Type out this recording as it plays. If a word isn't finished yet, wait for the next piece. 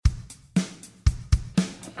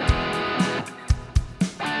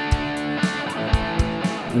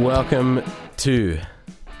Welcome to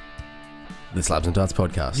the Slabs and Darts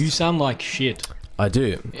podcast. You sound like shit. I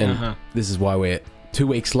do, and this is why we're 2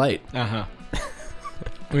 weeks late.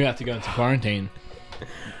 We have to go into quarantine.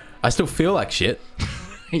 I still feel like shit,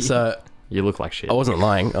 so You look like shit. I wasn't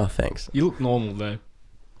lying. Oh, thanks. You look normal though.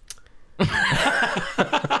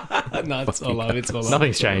 No, it's all love. It's all love.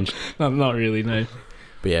 Nothing's changed. No, not really. No.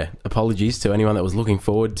 But yeah, apologies to anyone that was looking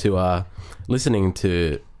forward to listening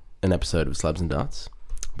to an episode of Slabs and Darts.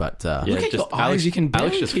 But Yeah, Look at just your eyes, you can barely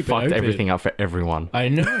Alex just keep it fucked open. everything up for everyone. I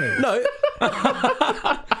know. no,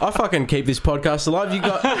 I fucking keep this podcast alive.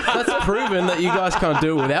 That's proven that you guys can't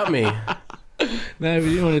do it without me. No, we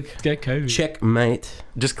didn't want to get COVID. Checkmate.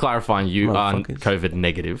 Just clarifying, you are Motherfuckers. COVID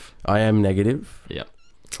negative. I am negative. Yep.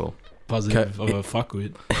 Cool. Positive of a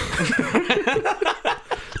fuckwit.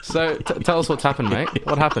 So tell us what's happened, mate.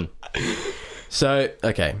 What happened? So,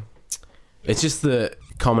 okay. It's just the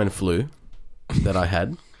common flu that I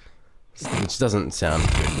had, which doesn't sound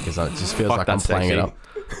good because it just feels Fuck, like I'm that's playing it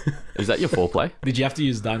sexy. up. Is that your foreplay? Did you have to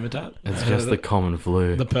use Dimetap? It's just the common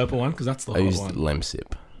flu. the purple one because that's the I hot used one.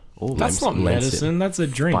 Lemsip. Oh, That's not Lemsip. medicine. That's a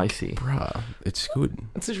drink. spicy. Bruh, it's good.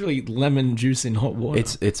 That's literally lemon juice in hot water.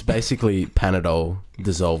 It's basically Panadol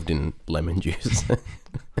dissolved in lemon juice.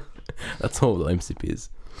 That's all Lemsip is.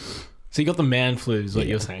 So you got the man flu, is what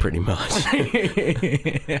Yeah, you're saying. Pretty much.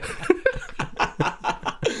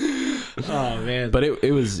 Oh man. But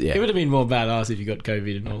it was, yeah. It would have been more badass if you got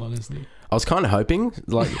COVID, in all honesty. I was kind of hoping,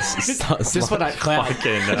 like, Just for that clout.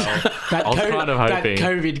 Fucking hell. That I was kind of that hoping.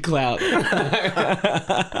 COVID clout.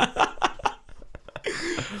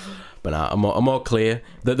 But I'm all clear.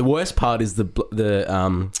 The worst part is the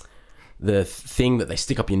thing that they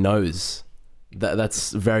stick up your nose.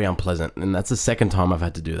 That's very unpleasant, and that's the second time I've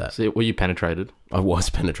had to do that. So were you penetrated? I was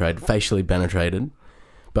penetrated, facially penetrated,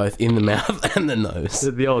 both in the mouth and the nose.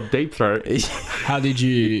 The old deep throat. How did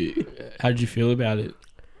you feel about it?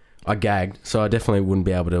 I gagged, so I definitely wouldn't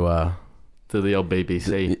be able to. To the old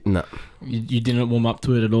BBC. No, You didn't warm up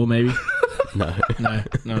to it at all, maybe? no, No,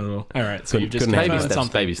 not at all. All right, so you've just couldn't Baby handle confirmed it. steps.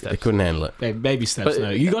 something. Baby I steps. couldn't handle it. Baby steps. But- No,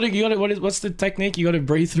 you got to. What's the technique? You got to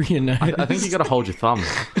breathe through your nose. I think you got to hold your thumb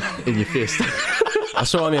in your fist. I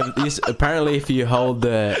saw on this. Apparently, if you hold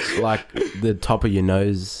the top of your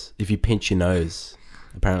nose, if you pinch your nose,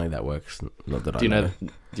 apparently that works. Not that Do you I know?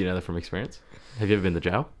 Do you know that from experience? Have you ever been to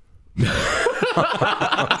jail?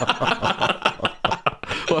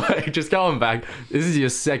 Well, just going back, this is your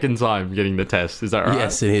second time getting the test. Is that right?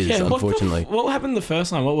 Yes, it is. Yeah, Unfortunately, what happened the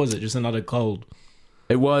first time? What was it? Just another cold?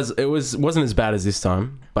 it wasn't as bad as this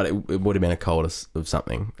time, but it would have been a cold of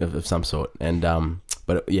something of some sort. And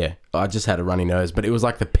but yeah, I just had a runny nose. But it was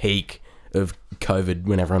like the peak of COVID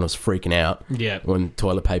when everyone was freaking out. Yeah. When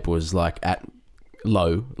toilet paper was like at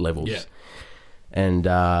low levels. Yeah. And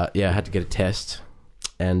I had to get a test,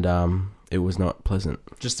 and it was not pleasant.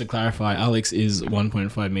 Just to clarify, Alex is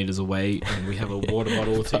 1.5 meters away, and we have a water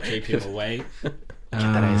bottle to keep him away.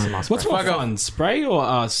 What's more fun, spray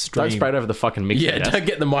or stream? Don't spray it over the fucking mixer. Yeah, Jess. don't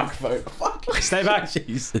get the microphone. Fuck. Stay back.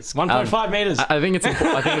 Jesus. 1.5 meters. I think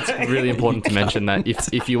it's really important to mention that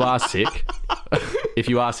if you are sick,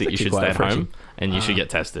 you should stay at home and you should get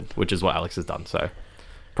tested, which is what Alex has done. So,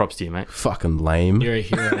 props to you, mate. Fucking lame. You're a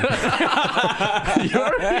hero.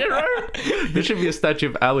 You're a hero. There should be a statue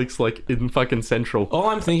of Alex like in fucking Central. All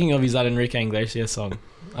I'm thinking of is that Enrique Iglesias song.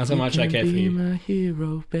 That's how much I care for you. My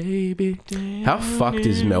hero, baby. How fucked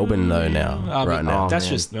is Melbourne though now? Right now. That's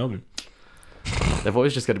man. just Melbourne. They've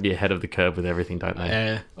always just got to be ahead of the curve with everything, don't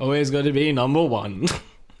they? Always got to be number one.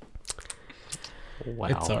 Wow.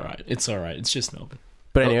 It's all right. It's all right. It's just Melbourne.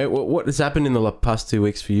 But anyway, what has happened in the past 2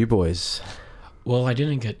 weeks for you boys? Well, I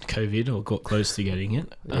didn't get COVID or got close to getting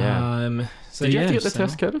it. Yeah. So Did you yeah, have to get the so-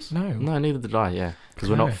 test, Curtis? No. No, neither did I. Yeah, because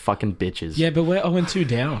we're No. not fucking bitches. Yeah, but we're 0-2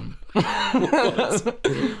 down.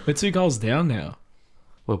 We're 2 goals down now.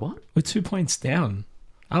 We're what? We're 2 points down.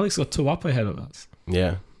 Alex got 2 up ahead of us.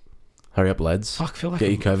 Yeah. Hurry up, lads. Fuck, feel like Get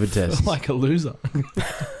your COVID feel test. like a loser.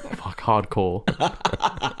 Fuck, hardcore.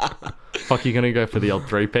 Fuck, you gonna go for the old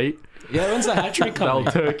three-peat? Yeah, when's the hat trick The old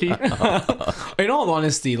coming? turkey? In all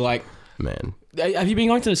honesty, like, Man. have you been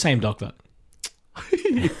going to the same doctor?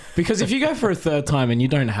 Because if you go for a third time and you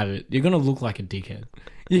don't have it, you're gonna look like a dickhead.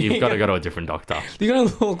 You've got to go to a different doctor. You're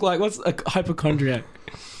gonna look like what's a hypochondriac?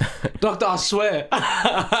 Doctor, I swear,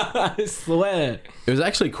 I swear. It was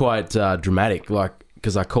actually quite dramatic, like,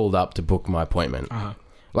 because I called up to book my appointment. Uh-huh.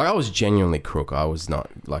 Like, I was genuinely crook. I was not,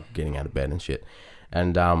 like, getting out of bed and shit.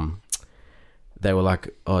 And they were like,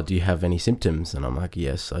 oh, do you have any symptoms? And I'm like,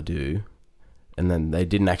 yes, I do. And then they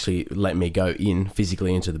didn't actually let me go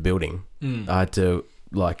physically into the building. I had to,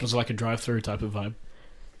 like... It was like a drive-through type of vibe.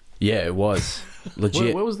 Yeah, it was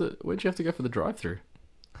legit. Where'd you have to go for the drive-through?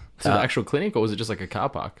 To the actual clinic, or was it just like a car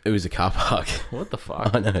park? It was a car park. What the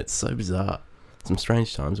fuck? I know, it's so bizarre. Some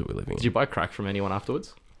strange times that we're living Did you buy crack from anyone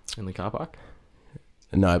afterwards in the car park?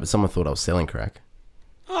 in. No, but someone thought I was selling crack.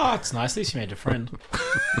 Oh, it's nice. At least you made a friend.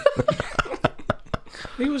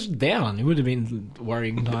 He was down. It would have been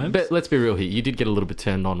worrying times. But let's be real here. You did get a little bit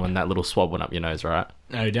turned on when that little swab went up your nose, right?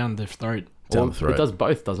 No, down the throat. Down the throat. It does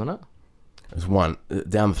both, doesn't it? There's one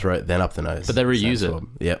down the throat, then up the nose. But they reuse Same it. swab.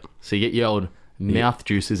 Yep. So you get your old mouth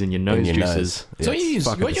juices and your nose In your juices. nose. Yeah, So it's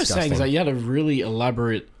fucking what you're saying is that disgusting. you had a really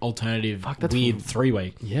elaborate, alternative, that's weird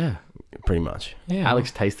three-way. Yeah. Pretty much. Yeah,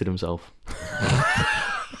 Alex tasted himself.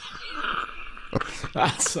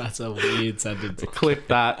 that's a weird sentence. Clip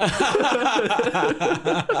that.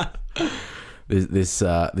 This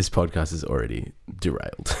podcast is already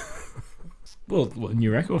derailed. Well,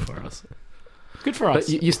 new record for us. Good for But us.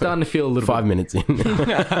 you're starting to feel a little 5 minutes in.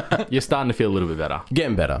 bit. You're starting to feel a little bit better.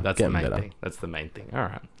 Getting better. That's Getting the main better. thing. That's the main thing. All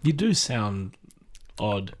right. You do sound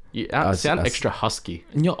odd, You I sound s- extra husky,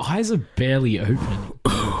 and your eyes are barely open.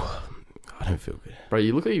 I don't feel good. bro.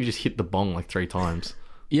 You look like you just hit the bong like 3 times.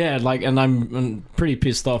 Yeah, like, and I'm pretty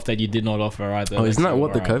pissed off that you did not offer either. Oh, isn't that Like,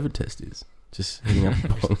 what the alright. COVID test is? Just hitting up.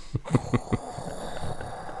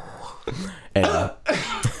 Anyway,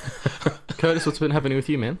 Curtis, what's been happening with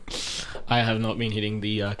you, man? I have not been hitting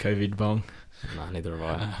the COVID bong. Nah, neither have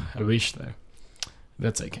I. I wish though.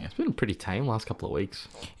 That's okay. It's been pretty tame last couple of weeks.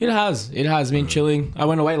 It has been chilling. I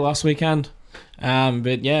went away last weekend,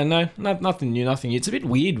 but yeah, nothing new, nothing. It's a bit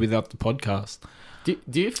weird without the podcast. Do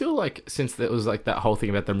you feel like since there was like that whole thing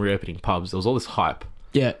about them reopening pubs, there was all this hype,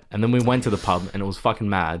 Yeah, and then we went to the pub and it was fucking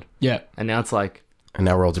mad, yeah. and now it's like, and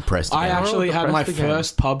now we're all depressed. I again. actually had my depressed again.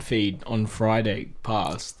 first pub feed on Friday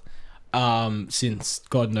past. Since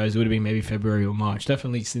God knows it would have been maybe February or March,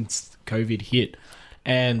 definitely since COVID hit,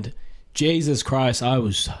 and Jesus Christ, I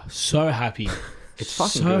was so happy. It's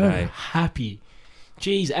fucking so good, eh? happy.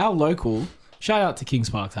 Jeez, our local, shout out to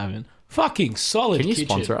Kings Park Tavern, fucking solid. can you kitchen.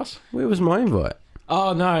 sponsor us? Where was my invite?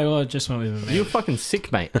 Oh no, well, I just went with a You're mate. fucking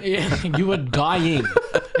sick, mate. Yeah, you were dying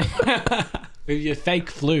with your fake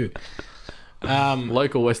flu.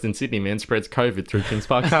 Local Western Sydney man spreads COVID through Kings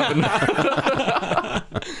Park Tavern.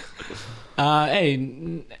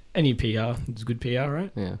 Hey, any PR? It's good PR,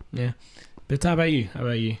 right? Yeah. Yeah. But how about you?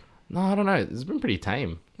 No, I don't know. It's been pretty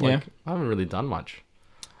tame. Like, Yeah. I haven't really done much.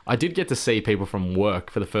 I did get to see people from work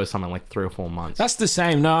for the first time in like 3 or 4 months. That's the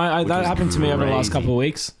same. No, that was happened to me over the last crazy. couple of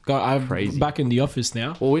weeks. I'm Crazy. back in the office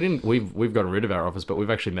now. Well, we didn't. We've gotten rid of our office, but we've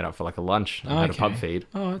actually met up for like a lunch and had a Okay. pub feed.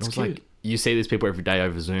 Oh, that's It was cute. like you see these people every day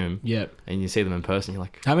over Zoom, Yeah. and you see them in person. You're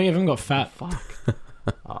like, How many of them got fat? fuck.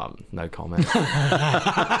 No comment. All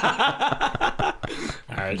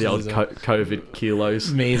right, The old COVID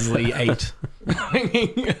kilos. measly 8.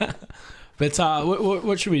 But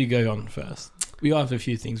what should we go on first? We have a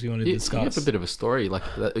few things we want to You have discuss. a bit of a story like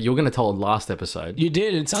that you're going to tell last episode. You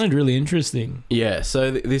did. It sounded really interesting. Yeah, so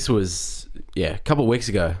this was a couple of weeks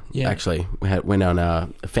ago. Yeah. Actually, we went on a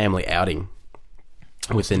family outing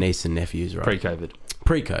with the niece and nephews. Right, Pre-COVID.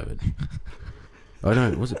 Pre-COVID. Oh no,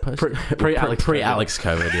 was it post? Pre-Alex Pre-Alex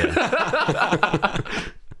COVID. Yeah.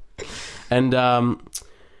 And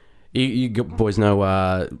you boys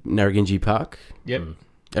know Narragansett Park. Yep.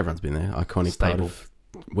 Everyone's been there. Iconic part Staple. of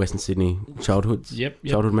Western Sydney childhoods. Yep.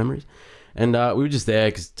 Childhood memories. And we were just there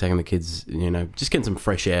because taking the kids, just getting some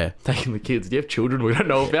fresh air. Taking the kids. Do you have children we don't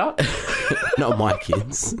know about? Not my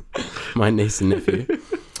kids, my niece and nephew.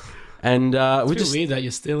 And It's we a bit just weird that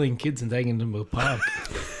you're stealing kids and taking them to a park.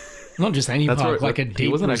 Not just any park, like a deep He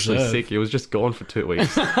wasn't reserve. actually sick. He was just gone for 2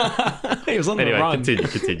 weeks. He was on Anyway, the run.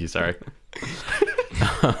 continue. Sorry.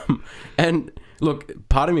 and look,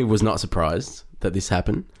 part of me was not surprised that this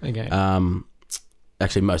happened. Okay.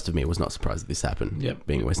 Actually, most of me was not surprised that this happened. Yep.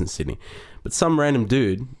 Being in Western Sydney, but some random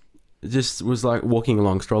dude just was like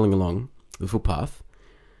strolling along the footpath,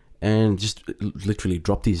 and just literally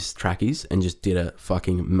dropped his trackies and just did a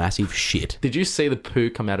fucking massive shit. Did you see the poo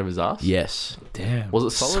come out of his ass? Yes, Damn. Was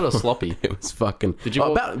it solid or sloppy? it was fucking. Did you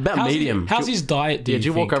oh, walk- about How's medium? How's his diet? Did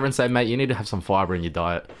you walk over and say, mate, you need to have some fibre in your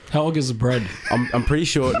diet? How long is the bread? I'm pretty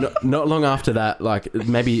sure not long after that, like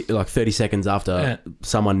maybe like 30 seconds after, Yeah.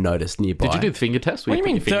 someone noticed nearby. Did you do the finger test? What do you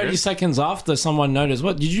mean 30 seconds after someone noticed?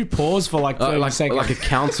 What, did you pause for like 30 seconds? like a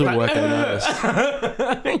council worker noticed.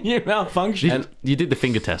 You malfunctioned. You did the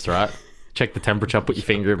finger test, right? Check the temperature, put your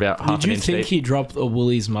finger about half Did an you inch think deep. he dropped a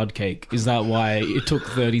Woolies mud cake? Is that why it took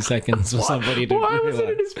 30 seconds for somebody to Why was it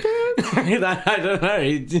in realise? his pants? I don't know.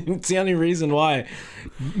 It's the only reason why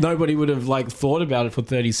nobody would have like thought about it for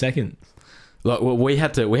 30 seconds. Like well, we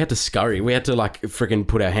had to scurry. We had to like freaking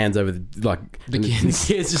put our hands over the kids.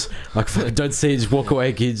 The kids just like don't see, just walk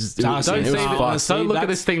away, kids. Don't It see was the- fun. Don't look at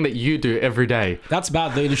this thing that you do every day. That's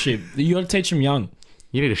bad leadership. You got to teach them young.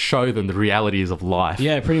 You need to show them the realities of life.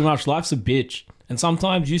 Yeah, pretty much. Life's a bitch. And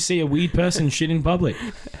sometimes you see a weird person shit in public.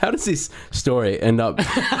 How does this story end up?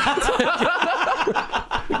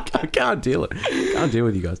 I can't deal it. Can't deal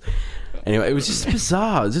with you guys. Anyway, it was just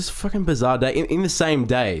bizarre. It was just a fucking bizarre day. In the same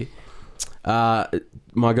day,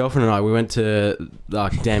 my girlfriend and I, we went to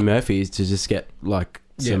like Dan Murphy's to just get like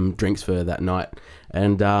some drinks for that night,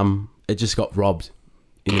 and it just got robbed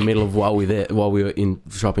in the middle of while we were in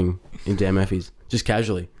shopping in Dan Murphy's, just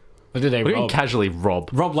casually. What did they What do you mean rob? casually rob?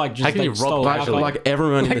 Rob like just How can you like, rob stole casually? alcohol. Like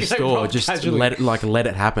everyone in Like the they store robbed just casually. let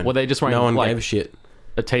it happen. Were they just wearing no one like gave a shit.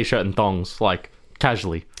 a t-shirt and thongs, like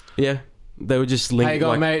casually? Yeah, they were just linked. Hey, got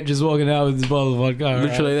like, mate just walking out with this bottle of vodka. All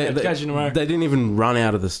literally, right. Catch you tomorrow. they didn't even run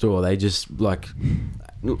out of the store. They just like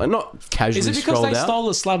not casually Is it because strolled they out. stole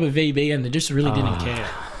a slab of VB and they just really didn't care?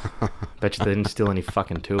 Bet you they didn't steal any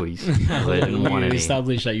fucking Tuies. They didn't want You any.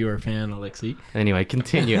 established that you were a fan, Alexi. Anyway,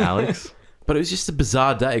 continue, Alex. But it was just a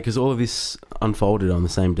bizarre day because all of this unfolded on the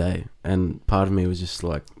same day, and part of me was just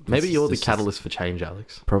like, Maybe you're the this is- catalyst for change,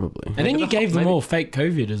 Alex. Probably. And then you gave them maybe- all fake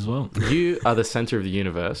COVID as well. You are the center of the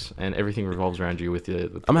universe, and everything revolves around you with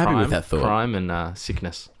the I'm happy crime, with that thought. Crime and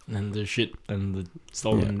sickness. And the shit and the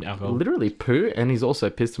stolen alcohol. Literally poo, and he's also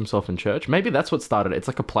pissed himself in church. Maybe that's what started it. It's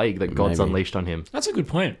like a plague that God's Maybe. unleashed on him. That's a good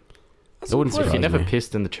point. It wouldn't If you surprise never me.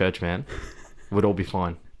 pissed in the church, man, we'd all be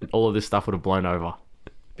fine. All of this stuff would have blown over.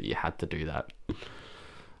 But you had to do that.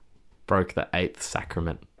 Broke the 8th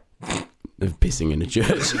sacrament. Of pissing in a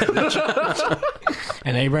church.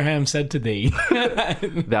 And Abraham said to thee,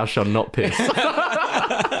 Thou shalt not piss.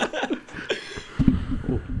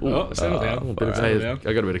 "Oh, settle down, Hey, settle down."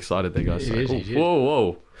 I got a bit excited there, guys. You did, you did.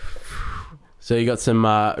 Whoa. So you got some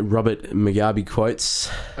Robert Mugabe quotes.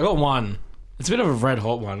 I got one. It's a bit of a red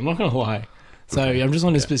hot one. I'm not gonna lie. So I'm just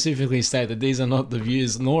want to specifically state that these are not the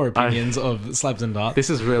views nor opinions of Slabs and Darts. This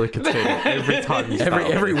is really contagious. Every time you start.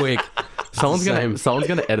 Every week. Someone's Same.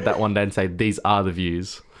 gonna edit that one day and say these are the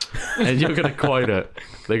views, and you're gonna quote it.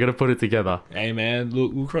 They're gonna put it together. Hey man,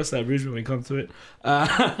 look, we'll cross that bridge when we come to it.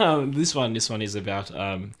 This one is about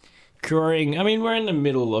curing. I mean, we're in the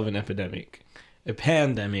middle of an epidemic, a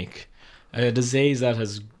pandemic, a disease that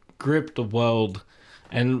has gripped the world.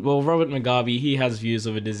 And well, Robert Mugabe, he has views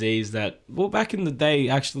of a disease that, well, back in the day,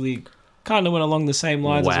 actually kind of went along the same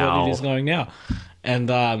lines as what Wow. it is going now. And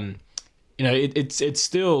you know, it's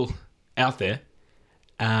still out there.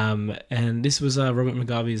 And this was Robert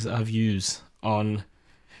Mugabe's views on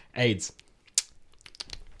AIDS.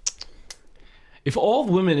 If all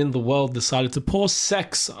women in the world decided to pour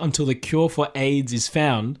sex until the cure for AIDS is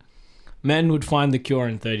found, men would find the cure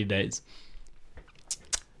in 30 days.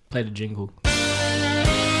 Play the jingle.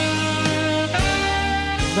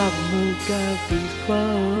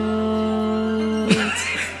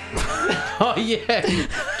 Oh yeah.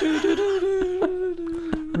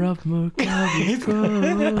 Rob Mugabe's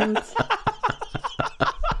quotes.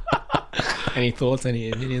 Any thoughts? Any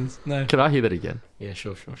opinions? No. Can I hear that again? Yeah,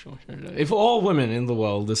 sure. If all women in the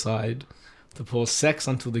world decide to pour sex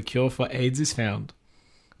until the cure for AIDS is found,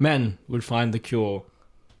 men would find the cure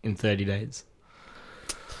in 30 days.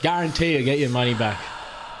 Guarantee you get your money back.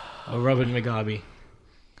 Oh, Robert Mugabe.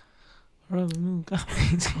 Robert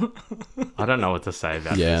Mugabe. I don't know what to say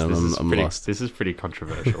about Yeah, this. I'm lost. This is pretty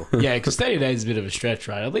controversial. Yeah, because 30 days is a bit of a stretch,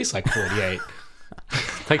 right? At least like 48.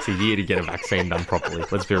 It takes a year to get a vaccine done properly.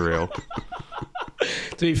 Let's be real.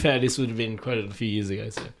 To be fair, this would have been quoted a few years ago,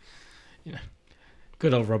 so, you know.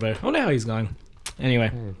 Good old Robbo. I wonder how he's going.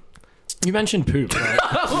 Anyway. You mentioned poop,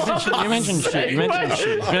 right? You mentioned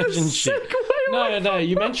shit. No,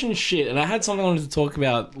 you mentioned shit, and I had something I wanted to talk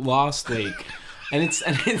about last week. And it's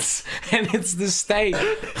the state.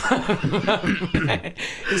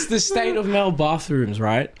 It's the state of male bathrooms,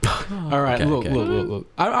 right? All right, Okay, look.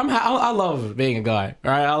 I love being a guy.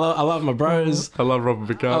 All right, I love my bros. I love Robert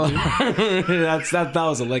Mugabe. that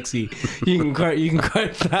was Alexi. You can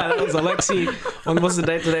quote that. That was Alexi. On what's the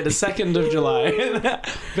date today? The 2nd of July.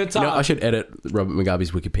 But You know, I should edit Robert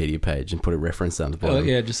Mugabe's Wikipedia page and put a reference down the bottom.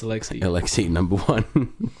 yeah, just Alexi. Alexi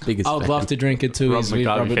 -- biggest I would fan. love to drink it too. Rob Is with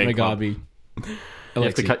Mugabe Robert fan club. Mugabe. You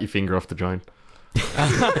have to Alexi. cut your finger off to join.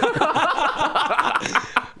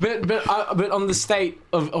 But on the state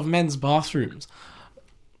of men's bathrooms,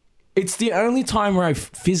 it's the only time where I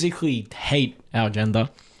physically hate our gender.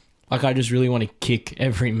 Like, I just really want to kick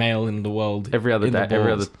every male in the world. Every other in the day,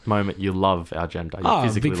 every balls. other moment, you love our gender. You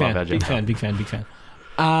physically big fan, love our gender. big fan.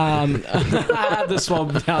 I had the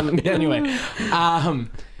swab down. Anyway,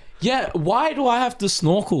 Yeah, why do I have to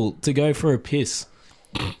snorkel to go for a piss?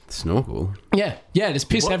 Snorkel. Yeah, there's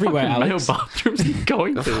piss What everywhere, fucking male Alex. bathrooms are you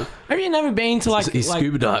going to? Have you never been to like... He's like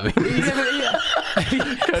scuba diving.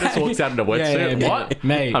 Curtis walks out in a wetsuit. mate, What?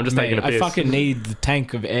 Mate, I'm just taking a I piss. fucking need the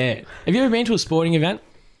tank of air. Have you ever been to a sporting event?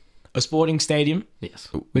 A sporting stadium Yes.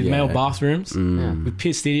 with Yeah. male bathrooms? Yeah. With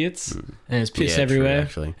pissed idiots? And there's piss Yeah, true, everywhere.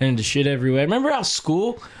 actually. And there's shit everywhere. Remember our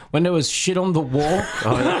school when there was shit on the wall?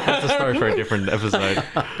 Oh, that's a story for a different episode.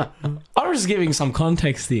 I was giving some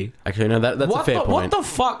context here. Actually, no, that's a fair What point. the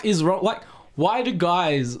fuck is wrong? Like, why do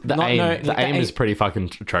guys The not aim, know... the aim is pretty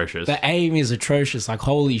fucking atrocious. The aim is atrocious. Like,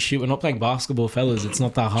 holy shit, we're not playing basketball, fellas. It's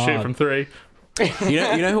not that hard. Shoot from 3. You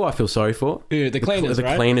know who I feel sorry for? Dude, the cleaners, The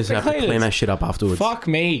right? cleaners The have to clean that shit up afterwards. Fuck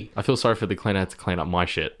me. I feel sorry for the cleaner to clean up my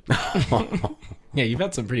shit. Yeah, you've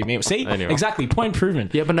had some pretty mean. See, Anyway. exactly. Point proven.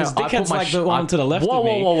 Yeah, but no, 'Cause I put dickhead's my like the one to the left whoa, of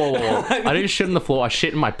me. Whoa. I didn't shit on the floor. I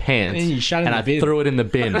shit in my pants. And you shut in and the I bin. threw it in the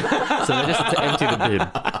bin. So they just had to empty the bin.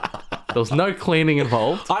 There was no cleaning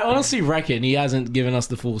involved. I honestly reckon he hasn't given us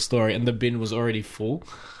the full story, and the bin was already full.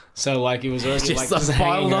 So like it was already just like just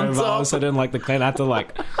piled hanging on over. top. All of a sudden, like the cleaner had to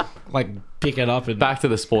like pick it up and Back to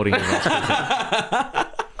the sporting event.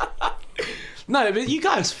 No, but you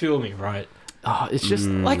guys feel me, right? Oh, it's just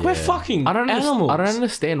Like we're fucking I don't animals. I don't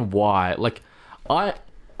understand why. Like I'm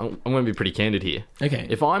going to be pretty candid here. Okay.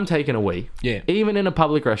 If I'm taking a wee, Yeah. even in a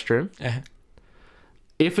public restroom,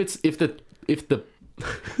 if the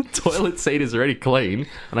toilet seat is already clean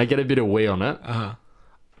and I get a bit of wee on it,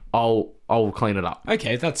 I'll clean it up,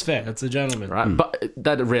 Okay, that's fair. That's a gentleman, right? But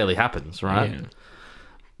that rarely happens, right? Yeah.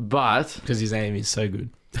 But Because his aim is so good.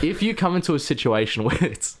 if you come into a situation where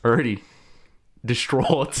it's already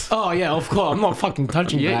distraught, Oh yeah, of course. I'm not fucking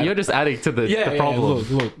touching that. you're just adding to the problem.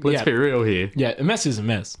 Look. Let's Yeah. be real here. Yeah, a mess is a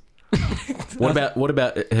mess. What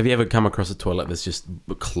about? Have you ever come across a toilet that's just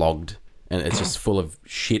clogged and it's just full of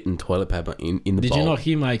shit and toilet paper in the Did bowl? you not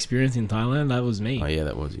hear my experience in Thailand? That was me. Oh yeah,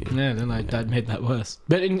 that was you. Yeah, then that made that worse.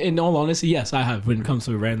 But in all honesty, yes, I have when it comes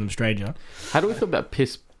to a random stranger. How do we feel about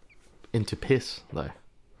piss into piss though?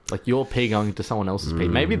 Like your pee going into someone else's pee.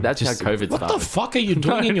 Maybe that's just- how COVID What started. the fuck are you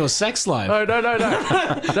doing in your sex life? No. No, I'm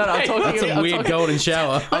talking That's a weird golden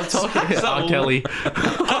shower. I'm talking R. Kelly.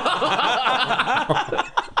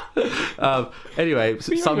 Anyway,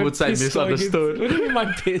 some would say Piss misunderstood. What do you mean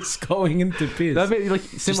my piss going into piss? I mean, like,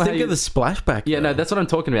 Just similar how think you- of the splashback. yeah, no, that's what I'm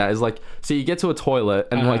talking about. Is like, so you get to a toilet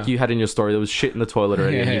and like you had in your story there was shit in the toilet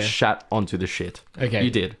already, and you Yeah. shat onto the shit. Okay.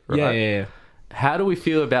 You did, right? Yeah. How do we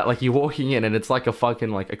feel about like you walking in and it's like a fucking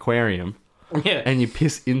like aquarium Yeah. and you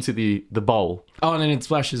piss into the bowl? Oh, and then it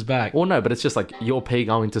splashes back. Well, no, but it's just like your pee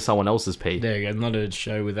going to someone else's pee. There you go. Not a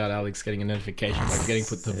show without Alex getting a notification, like getting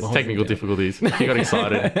put the balls Technical in. difficulties. He got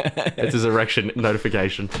excited. It's his erection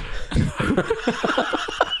notification.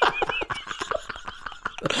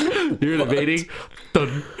 You're in a meeting.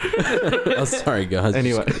 Done. Oh, sorry, guys.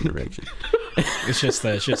 Anyway. Just got an erection. It's just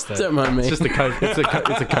there. Don't mind me. It's just a COVID.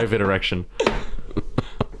 It's a COVID erection.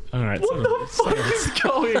 All right. What's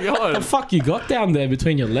going on? The fuck you got down there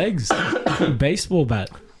between your legs? Baseball bat.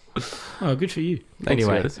 Oh, good for you.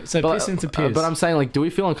 Anyway, Curtis. So piss into piss. but I'm saying, like, do we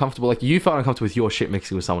feel uncomfortable? Like, you felt uncomfortable with your shit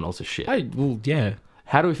mixing with someone else's shit. Well, yeah.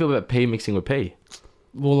 How do we feel about pee mixing with pee?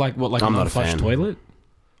 Well, like what? Like I'm a not a flush fan. toilet,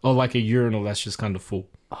 or like a urinal that's just kind of full.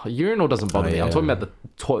 Oh, urinal doesn't bother Oh, me. I'm yeah. talking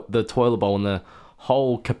about the toilet bowl and the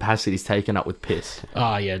whole capacity is taken up with piss.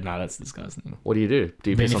 Oh yeah, no, that's disgusting. What do? Do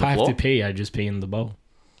you Then piss if on I the have floor? to pee, I just pee in the bowl.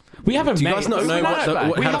 We have a Do you mate. guys not know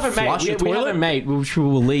what we how to have a flush mate. a We have a toilet? mate which we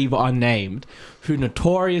will leave unnamed, who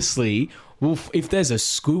notoriously will, if there's a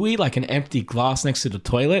scooey, like an empty glass next to the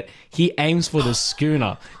toilet, he aims for the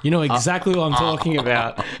schooner. You know exactly what I'm talking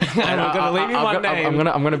about. And we're gonna leave him unnamed.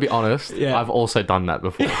 I'm gonna be honest. Yeah. I've also done that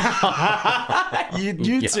before. You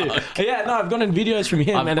too. Yeah, no, I've gotten videos from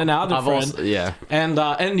him and another I've friend. also, yeah. And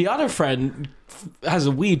the other friend has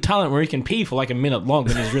a weird talent where he can pee for like a minute long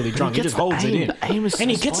when he's really drunk. He just holds it in. The aim is And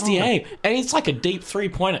he so gets spot the on. aim. And it's like a deep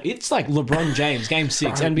 3-pointer. It's like LeBron James, Game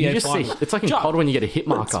 6, You NBA just see, Finals. it's like in COD when you get a hit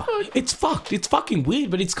marker. It's fucked. It's fucking weird,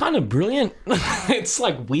 but it's kind of brilliant. It's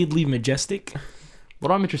like weirdly majestic.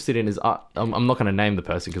 What I'm interested in is I'm not going to name the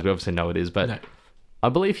person because we obviously know it is, but No. I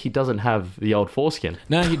believe he doesn't have the old foreskin.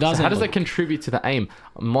 No, he doesn't. How does that contribute to the aim?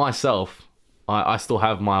 Myself, I still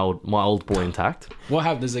have my old boy intact. What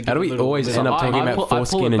happens? How do we always end up talking about I pull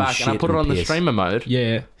foreskin it and back shit and I put it on the piss? streamer mode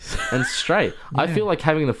Yeah. and straight. I feel like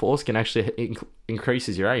having the foreskin actually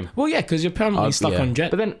increases your aim. Well, yeah, because you're permanently stuck yeah. on jet.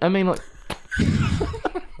 But then, I mean, like,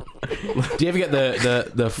 Do you ever get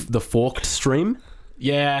the forked stream?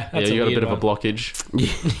 Yeah, that's you got a weird bit of a one.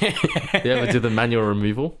 blockage. You ever do the manual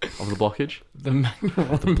removal of the blockage? The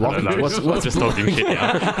manual. Blockage. I'm just talking shit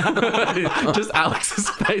now. Just Alex's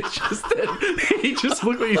face just then. He just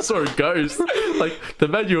looked like he saw a ghost. Like, the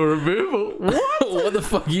manual removal. What the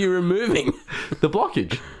fuck are you removing? The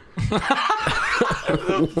blockage.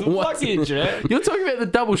 Blockage, man. You're talking about the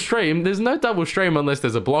double stream. There's no double stream unless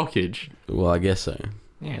there's a blockage. Well, I guess so.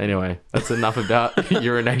 Yeah. Anyway, that's enough about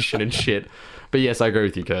urination and shit. But yes, I agree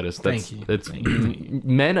with you, Curtis. Thank you. Thank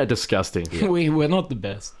Men are disgusting. We're not the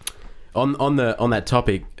best. On that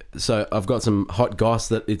topic, so I've got some hot goss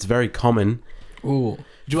that it's very common. Ooh.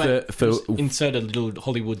 Do you want For- just insert a little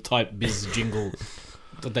Hollywood type biz jingle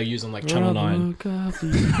that they use on like Channel 9?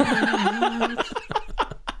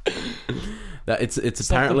 That it's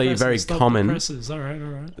apparently very common All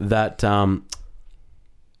right. that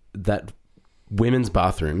that women's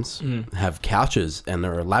bathrooms have couches and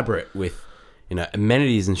they're elaborate with, you know,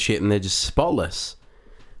 amenities and shit, and they're just spotless.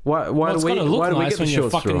 Why It's do we gotta look get nice the when you're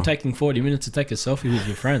short fucking straw? taking 40 minutes to take a selfie with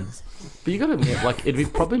your friends. But you gotta admit, like, it'd be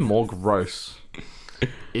probably more gross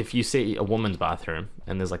if you see a woman's bathroom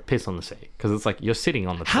and there's like piss on the seat, because it's like you're sitting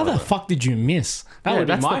on the How toilet. the fuck did you miss? That Yeah, would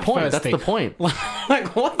be that's my the point. first That's thing. the point.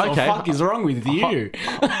 Like, what the Okay. fuck is wrong with you?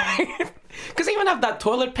 Because even have that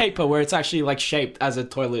toilet paper where it's actually like shaped as a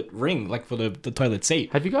toilet ring, like for the toilet seat.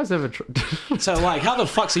 Have you guys ever? So like, how the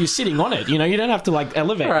fuck are you sitting on it? You know, you don't have to like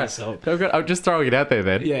elevate yourself. I'm just throwing it out there.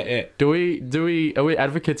 Then, Yeah. are we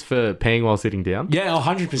advocates for peeing while sitting down? Yeah,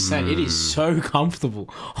 100%. It is so comfortable.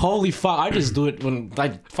 Holy fuck! I just do it when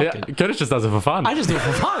like fucking. Yeah, Curtis just does it for fun. I just do it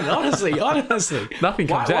for fun. Honestly. Nothing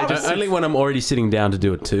comes out. Just Only when I'm already sitting down to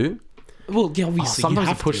do it too. Well, yeah, obviously. sometimes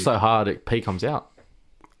you have push to. so hard, pee comes out.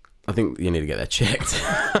 I think you need to get that checked.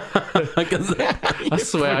 'Cause- I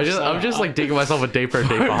swear, I'm just like digging myself a deeper and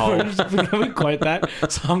deeper hole. Can we quote that?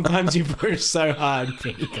 Sometimes you push so hard,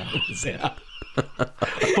 pee comes out.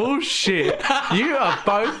 Bullshit! You are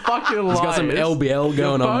both fucking liars. He's got some LBL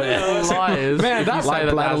going on there. Both liars. Man, You that's say like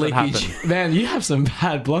that bladder hasn't leakage. happened. Man, you have some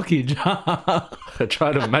bad blockage. I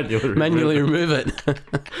try to Manually remove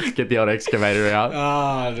it. get the old excavator out.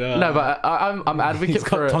 Oh, no. No, but I'm advocate He's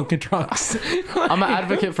for got it. Tonka trucks. I'm an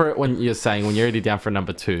advocate for it when you're already down for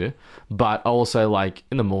number 2, but also like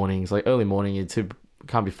in the mornings, like early morning, you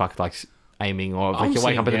can't be fucked like aiming or like I'm you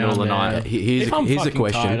wake up in the sitting middle of the down, night. man. Here's If I'm a fucking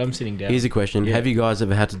question. tired, I'm sitting down. Here's a question. Yeah. Have you guys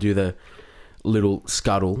ever had to do the little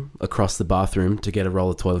scuttle across the bathroom to get a roll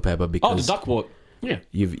of toilet paper Oh, the because ductwork. Yeah.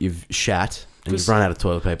 you've shat and Just- you've run out of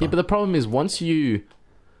toilet paper? Yeah, but the problem is once you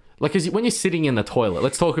like, cause when you're sitting in the toilet,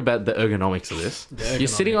 let's talk about the ergonomics of this. You're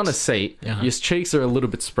sitting on a seat, Yeah. your cheeks are a little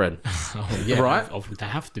bit spread. Oh, yeah. Right? Oh, they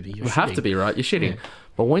have to be. You have to be, right? You're shitting.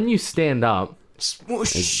 But when you stand up,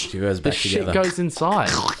 Swoosh. It goes the back shit together. goes inside.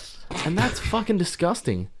 And that's fucking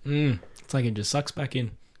disgusting. It's like it just sucks back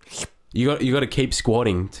in. You got to keep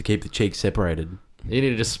squatting to keep the cheeks separated. You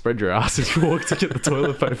need to just spread your ass as you walk to get the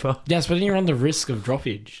toilet paper. Yes, but then you're on the risk of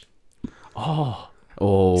droppage. Oh.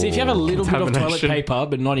 See, if you have a little bit of toilet Contamination. paper,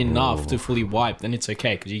 but not enough to fully wipe, then it's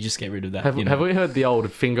okay because you just get rid of that. Have you know? have we heard the old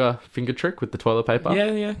finger trick with the toilet paper?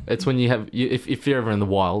 Yeah, yeah. It's when you have if you're ever in the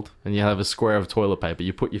wild and you have a square of toilet paper,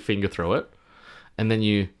 you put your finger through it, and then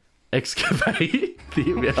you excavate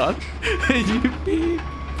the amount, and you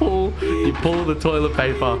pull the toilet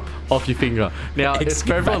paper off your finger. Now, it's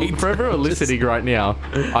for everyone listening right now,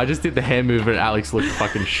 I just did the hand movement. Alex looked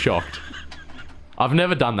fucking shocked. I've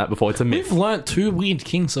never done that before. It's a myth. We've learnt 2 weird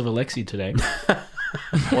kinks of Alexi today.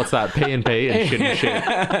 What's that? P and shit and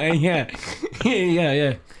shit. yeah.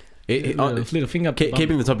 Yeah. Little finger up the bum.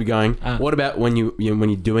 Keeping the topic going. What about when when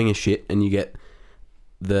you're doing a shit and you get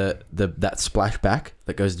that splashback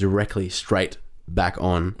that goes directly straight back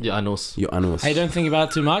on Yeah, I know. your anus? Hey, don't think about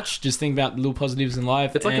it too much. Just think about the little positives in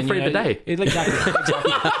life. It's like a and, free you know, bidet. Exactly.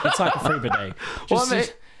 It's like a free bidet. Well, Just, I mean,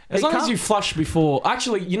 as it long as can't- you flush before.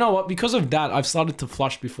 Actually, you know what? Because of that, I've started to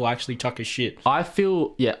flush before I actually chuck a shit. I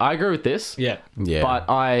feel, yeah, I agree with this. Yeah. Yeah. But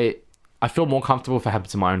I feel more comfortable if it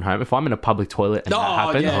happens in my own home. If I'm in a public toilet and Oh, that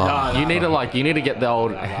happens, yeah, you need to get the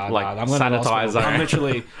old I'm going to the sanitizer.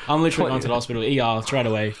 hospital. I'm literally going to the hospital. ER straight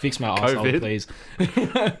away. Fix my asshole, COVID. please.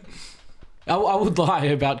 I would lie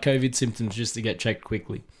about COVID symptoms just to get checked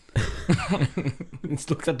quickly. It's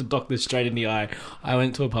looked at the doctor straight in the eye. I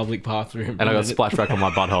went to a public bathroom And I got splashback on my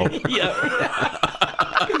butthole.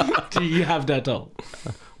 Yeah. Do you have Dettol?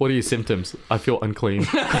 What are your symptoms? I feel unclean.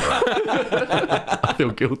 I feel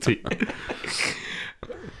guilty.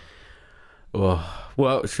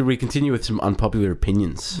 Well, should we continue with some unpopular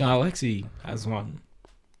opinions? No, Alexi has one,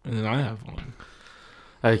 and then I have one.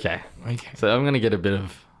 Okay. Okay. So I'm going to get a bit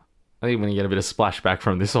of... I think I'm going to get a bit of splashback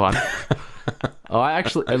from this one. I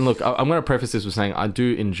actually, and look, I'm going to preface this with saying I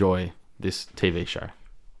do enjoy this TV show.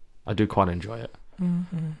 I do quite enjoy it.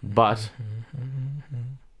 But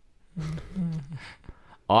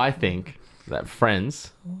I think that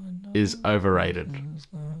Friends is overrated.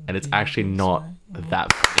 And it's actually not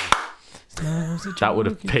that funny. That would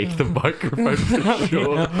have peaked the microphone for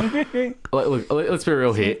sure. Look, let's be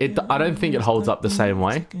real here. I don't think it holds up the same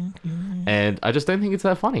way. And I just don't think it's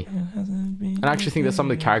that funny. And I actually think that some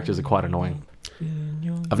of the characters are quite annoying.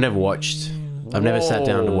 I've never sat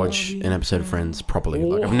down to watch an episode of Friends properly.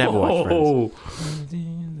 Like, I've never watched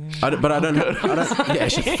Friends. But I don't. Yeah,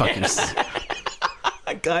 she fucking.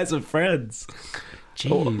 Guys are friends.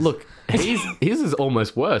 Jeez. Oh, look, his is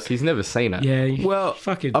almost worse. He's never seen it. Yeah. Well,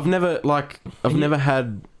 fucking. I've never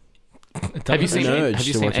had. Have you seen an urge Have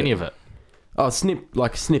you to seen watch any it. of it? Oh,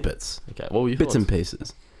 snippets, Okay, what were your bits thoughts? and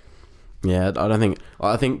pieces. Yeah, I don't think.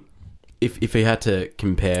 I think if he had to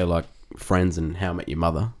compare like Friends and How I Met Your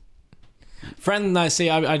Mother. Friends, no, see,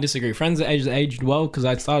 I disagree. Friends aged well because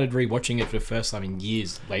I started rewatching it for the first time in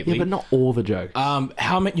years lately. Yeah, but not all the jokes. How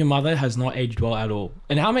I Met Your Mother has not aged well at all.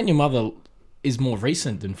 And How I Met Your Mother is more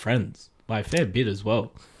recent than Friends by a fair bit as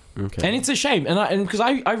well. Okay. And it's a shame. And because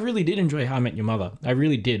I really did enjoy How I Met Your Mother. I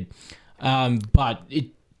really did. But it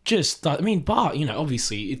just, I mean,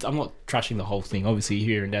 obviously, I'm not trashing the whole thing. Obviously,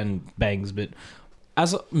 here and then bangs. But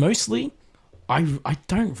mostly, I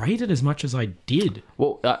don't rate it as much as I did.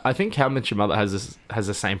 Well, I think How I Met Your Mother has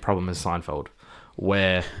the same problem as Seinfeld,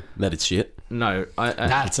 where That it's shit. no,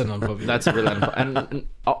 That's an unpopular. that's really and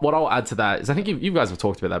what I'll add to that is I think you guys have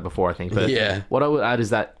talked about that before. I think, but Yeah. what I would add is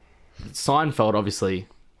that Seinfeld, obviously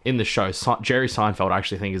in the show, Jerry Seinfeld, I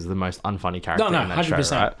actually think is the most unfunny character. No, in that 100%.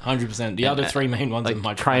 show, right? 100%. The other three main ones are Like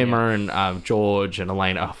much Kramer and George and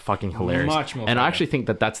Elaine are fucking hilarious. Much more and I funnier. actually think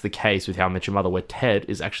that that's the case with How I Met Your Mother, where Ted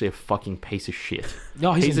is actually a fucking piece of shit.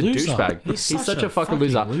 No, he's a loser. douchebag. He's He's such such a a fucking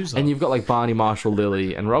fucking loser. And you've got like Barney, Marshall,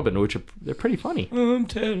 Lily, and Robin, which they're pretty funny. I'm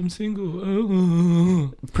Ted, I'm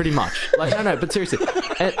single. Pretty much. Like, no, but seriously.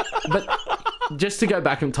 But just to go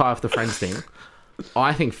back and tie off the Friends thing,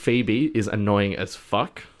 I think Phoebe is annoying as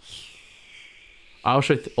fuck. I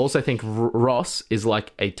also think Ross is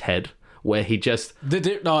like a Ted, where he just...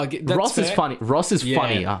 Ross is funny. Ross is Yeah.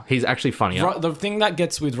 funnier. He's actually funnier. The thing that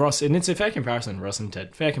gets with Ross, and it's a fair comparison, Ross and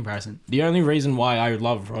Ted, fair comparison. The only reason why I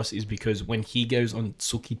love Ross is because when he goes on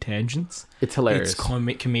Sookie tangents, It's hilarious. it's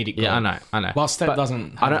comedic. Yeah, gold. I know. Whilst Ted But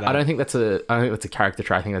doesn't. I have don't that. think that's a character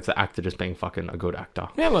trait. I think that's the actor just being fucking a good actor.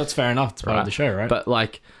 Yeah, well, that's fair enough. It's part of the show, right? But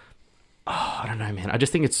like, I don't know, man. I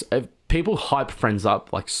just think it's people hype Friends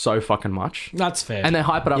up like so fucking much, that's fair. and they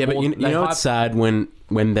hype it up. Yeah, but more, you know it's sad when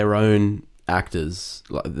their own actors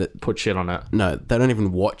put shit on it. no, they don't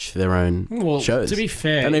even watch their own shows. to be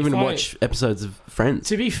fair, they don't even if I- watch episodes of Friends.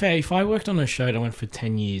 To be fair, if I worked on a show that went for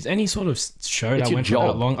 10 years, any sort of show It's that your went for that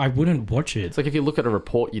job. long, I wouldn't watch it. It's like if you look at a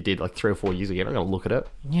report you did like 3 or 4 years ago, you're not gonna look at it.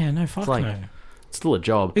 Yeah, no, fuck like- no. It's still a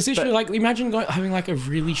job. It's literally like, imagine having like a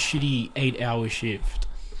really shitty 8-hour shift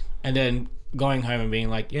and then going home and being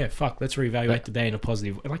like, yeah, fuck, let's reevaluate the day in a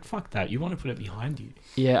positive. Like, fuck that. You want to put it behind you.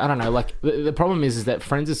 Yeah, I don't know. Like the problem is that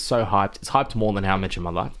Friends is so hyped. It's hyped more than How I Met Your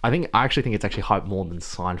Mother. I actually think it's actually hyped more than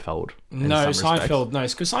Seinfeld. in No, some respects. Seinfeld, no,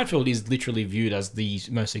 because Seinfeld is literally viewed as the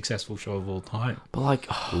most successful show of all time. But like,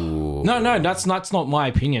 No, that's not my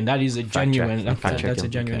opinion. That is a genuine. check. Fact That's a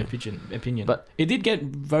check. genuine Okay. opinion. But- it did get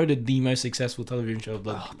voted the most successful television show of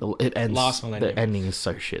the. it ends. Last millennium. The ending is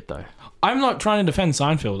so shit though. I'm not trying to defend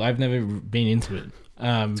Seinfeld. I've never been into it.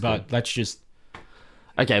 But that's just.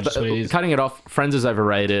 Okay, but Just what it is. cutting it off, Friends is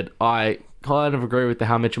overrated. I kind of agree with the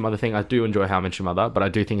How I Met Your Mother thing. I do enjoy How I Met Your Mother, but I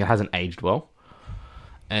do think it hasn't aged well.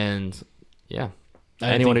 And yeah, I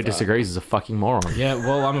anyone who think, disagrees is a fucking moron. Yeah,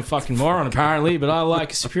 well, I'm a fucking moron apparently, but I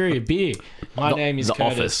like superior beer. My name is The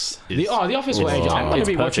Curtis. Office The is- Office will age. I'm going to It's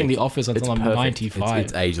be watching perfect. The Office until It's I'm perfect. 95.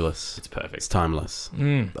 It's ageless. It's perfect. It's timeless.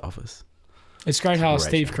 The Office. It's great how Great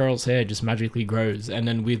Steve show. Carell's hair just magically grows, and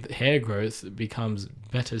then with hair growth, it becomes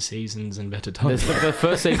better seasons and better The, times. the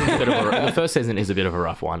first season is a bit of the first season is a bit of a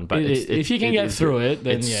rough one, but If you can get through it,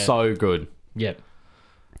 then it's yeah. so good. Yeah,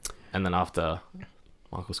 And then after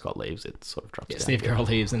Michael Scott leaves, it sort of drops yeah down. Steve Carell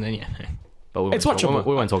leaves, and then yeah. But we won't It's talk- watchable.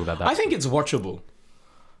 We won't talk about that. I think it's watchable.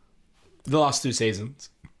 The last 2 seasons.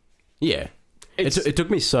 Yeah. It's, It took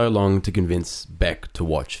me so long to convince Beck to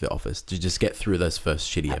watch The Office, to just get through those first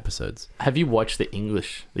shitty episodes. Have you watched the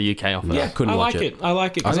UK Office? Yeah, couldn't I watch like it. I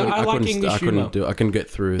like it because I like couldn't- English I humor. couldn't get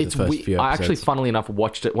through the first few I episodes. actually, funnily enough,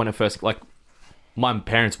 watched it when it first, like, my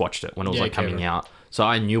parents watched it when it was Yeah, like okay, coming right. out, so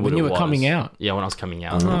I knew what When it you was. were coming out? Yeah, when I was coming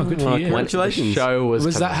out. Oh, good for Oh, you. When congratulations. the show was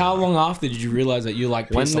Was that coming how out. long after did you realize that you like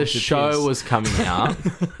When Piss the Off to show Piss? was coming out,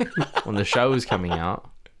 when the show was coming out,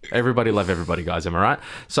 Everybody love everybody, guys. Am I right?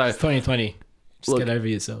 So It's 2020. Just Look, get over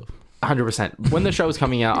yourself. 100%. When the show was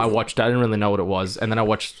coming out, I watched it. I didn't really know what it was. And then I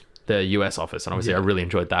watched the US Office. And obviously, I really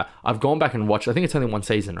enjoyed that. I've gone back and watched, I think it's only one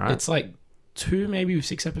season, right? It's like 2, maybe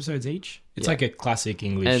 6 episodes each. It's like a classic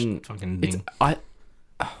English And fucking it's, thing.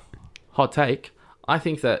 hot take. I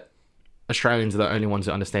think that Australians are the only ones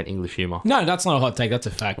that understand English humor. No, that's not a hot take. That's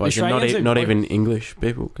a fact. Like, Australians are- not even English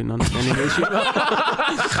people can understand English.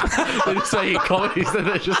 They're just making comedies and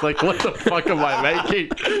they're just like, what the fuck am I making?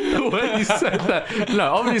 When you said that.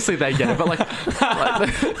 No, obviously they get it, but like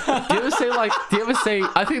do you ever see,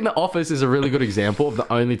 I think The Office is a really good example of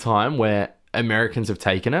the only time where Americans have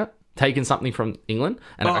taken something from England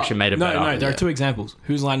and have actually made it better. No, there are 2 examples.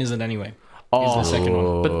 Whose line is it anyway? Is the second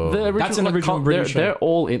one. But the original, That's an original British show. they're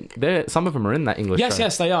all in, some of them are in that English Yes, show.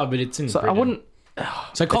 yes, they are, but it's in So I Britain. wouldn't,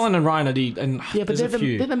 So Colin and Ryan are yeah, but they're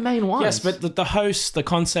the main ones. Yes, but the host, the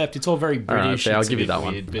concept, it's all very British. fair, I'll It's a give you bit that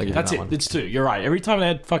one. weird, I'll but give you that's that it. one. It's 2. You're right. Every time they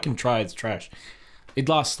had fucking try, it's trash. It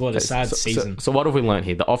lasts, a sad season. So what have we learned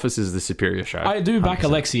here? The Office is the superior show. I do back 100%.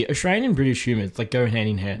 Alexi. Australian and British humour, it's like go hand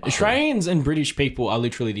in hand. Australians and British people are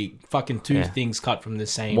literally the fucking 2 things cut from the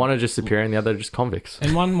same. One are just superior and the other are just convicts.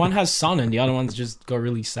 And one has sun and the other one's just got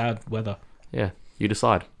really sad weather. Yeah, you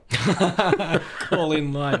decide. All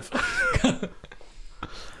in life.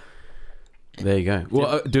 There you go.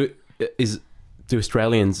 Well, do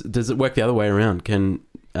Australians? Does it work the other way around? Can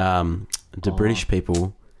do British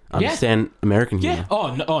people understand American humor? Yeah.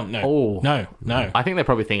 Oh no. Oh. No. I think they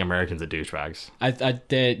probably think Americans are douchebags.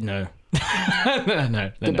 No.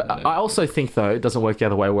 no. But I also think though it doesn't work the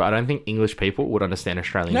other way. Where I don't think English people would understand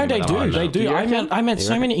Australian. No, humor they that do. much. They do. you I reckon? met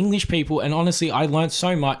so many English people, and honestly, I learned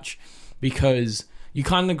so much because you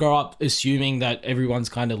kind of grow up assuming that everyone's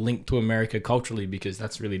kind of linked to America culturally because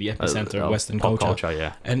that's really the epicenter of Western pop culture.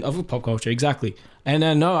 yeah. And of pop culture, exactly. And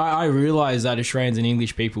then I realized that Australians and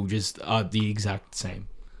English people just are the exact same.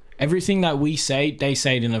 Everything that we say, they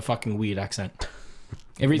say it in a fucking weird accent.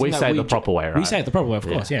 Everything We that say it the proper way, right? We say it the proper way, of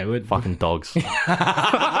course. Yeah, we're Fucking dogs.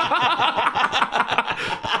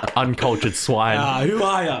 Uncultured swine. who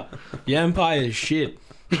are ya? The Empire is shit.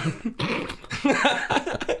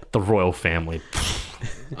 The royal family.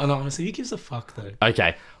 And honestly, who gives a fuck though?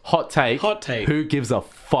 Okay, hot take. Hot take. Who gives a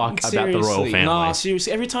fuck about the royal family? Nah,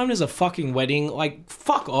 seriously. Every time there's a fucking wedding, like,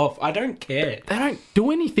 fuck off. I don't care. They don't do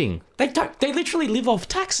anything. They don't. They literally live off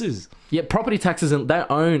taxes. Yeah, property taxes and they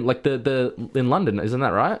own like the in London, isn't that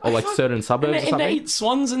right? Or like certain suburbs or And they something. eat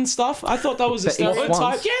swans and stuff. I thought that was a They eat stereotype.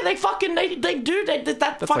 swans? Yeah, they fucking they do.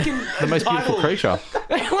 That fucking The most beautiful title. creature.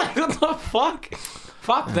 Like, what the fuck?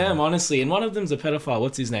 Fuck them, honestly. And one of them's a pedophile.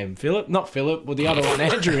 What's his name? Philip? Not Philip. Well, the other one,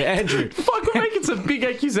 Andrew. Fuck, we're making some big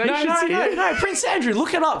accusations No. Prince Andrew.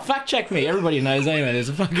 Look it up. Fact check me. Everybody knows, anyway. There's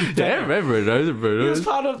a fucking. Yeah, everyone knows it, He was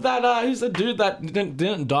bro. part of that. Who's the dude that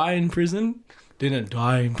didn't die in prison? Didn't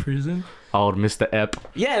die in prison. Old Mr. Epp.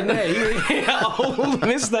 Yeah, no, old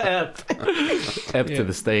Mr. Epp to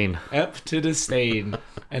the stain. Ep to the stain.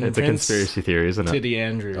 And It's a Prince conspiracy theory, isn't to it? the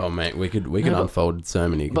Andrew. Oh mate, we could unfold so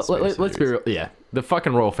many. But conspiracy let's be theories. real. Yeah, the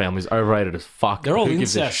fucking royal family's overrated as fuck. They're all Who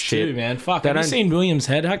gives a incest shit? too, man. Fuck. They Have you don't- seen William's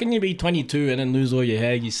head? How can you be 22 and then lose all your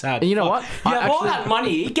hair? You sad. And you know Fuck. what? You I have all actually- that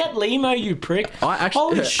money. You get Limo, you prick.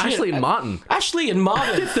 Holy shit. Ashley and Martin. Ashley and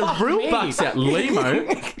Martin. The Fuck real me. bucks out, Limo.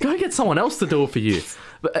 Go get someone else to do it for you.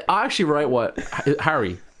 But I actually rate what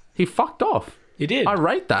Harry. He fucked off. He did. I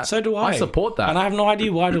rate that. So do I. I support that. And I have no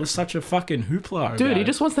idea why there was such a fucking hoopla. Dude, about he it.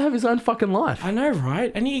 just wants to have his own fucking life. I know,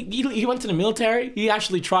 right? And he went to the military. He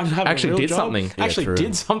actually tried to have Actually a real did job. something. Yeah, Actually true.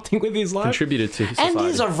 did something with his life. Contributed to And society.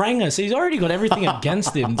 he's a ranger, so he's already got everything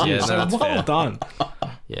against him. Too. Yeah, no, So that's well fair. done.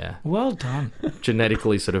 Yeah. Well done.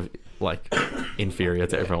 Genetically sort of like inferior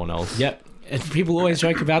to everyone else. Yep. And people always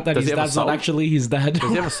joke about that. Does His he have a dad's not soul? actually his dad. Does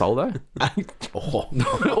he have a soul though?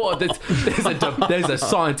 Oh, there's a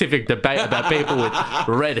scientific debate about people with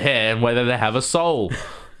red hair and whether they have a soul.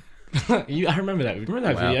 I remember that. Remember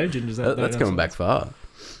that Wow. video? Gingers That's coming back far.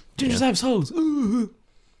 Gingers have souls. Ooh.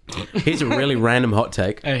 Here's a really random hot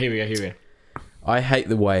take. Oh, here we go. I hate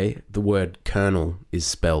the way the word colonel is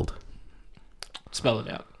spelled. Spell it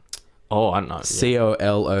out. Oh, I don't know. Yeah.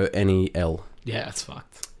 Colonel. Yeah, it's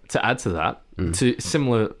fucked. To add to that, to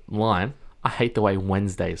similar line, I hate the way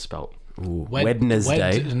Wednesday is spelled.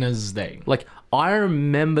 Wednesday. Wednesday. Like, I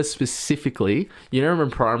remember specifically, you know,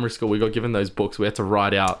 in primary school, we got given those books. We had to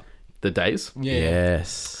write out the days. Yeah.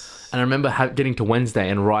 Yes. And I remember getting to Wednesday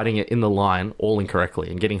and writing it in the line all incorrectly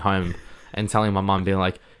and getting home and telling my mum, being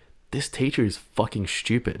like, this teacher is fucking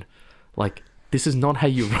stupid. Like, this is not how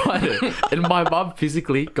you write it. And my mum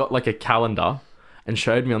physically got like a calendar and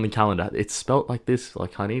showed me on the calendar, it's spelt like this,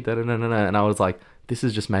 like honey, da da da da. And I was like, this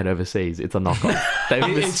is just made overseas. It's a knockoff. They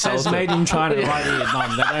It says misspelled it. made in China right here,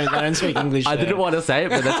 Mum. They don't speak English. I there. didn't want to say it,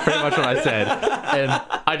 but that's pretty much what I said. And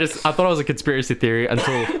I thought it was a conspiracy theory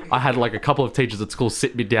until I had like a couple of teachers at school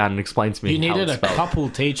sit me down and explain to me. You how needed it's a spelled. couple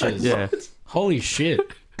teachers. Yeah, Holy shit.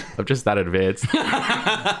 I'm just that advanced.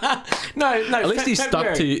 No. At least he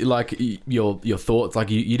stuck to like your thoughts. Like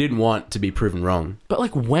you didn't want to be proven wrong. But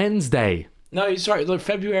like Wednesday, No, he's right. Look,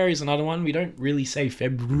 February is another one. We don't really say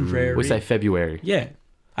February. we say February. Yeah.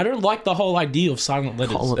 I don't like the whole idea of silent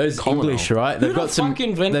letters. It's Colonel. English, right? Who the fuck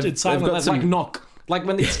invented they've silent got letters? some- Like knock. Like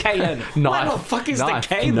when it's KN. Why Knife. the fuck is Knife.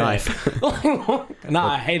 the K there? Knife.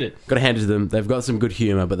 Nah, I hate it. Got to hand it to them. They've got some good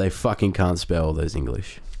humor, but they fucking can't spell those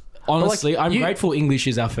English. Honestly, I'm you- grateful English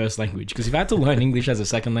is our first language. Because if I had to learn English as a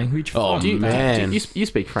second language, Oh, fuck Do you, that. man. you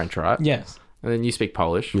speak French, right? Yes. And then you speak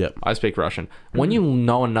Polish. Yep. I speak Russian. When you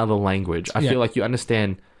know another language, I Yeah. feel like you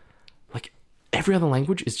understand. Like every other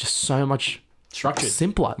language is just so much Structured.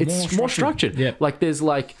 simpler. It's more structured. Yeah. Like there's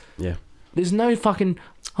Yeah. there's no fucking.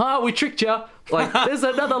 Oh, we tricked you. Like there's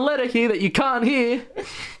another letter here that you can't hear.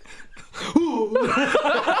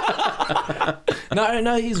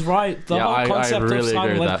 No, he's right. The Yeah, whole I concept really of agree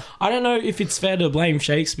silent with letter. that. I don't know if it's fair to blame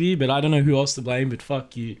Shakespeare, but I don't know who else to blame, but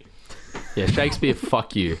fuck you. Yeah, Shakespeare.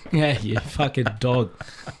 Fuck you. Yeah, you fucking dog.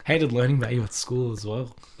 Hated learning about you at school as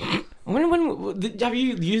well. Have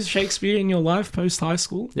you used Shakespeare in your life post high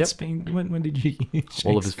school? Yep. It's been, when did you use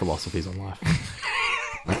Shakespeare? All of his philosophies on life.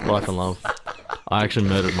 Life and love. I actually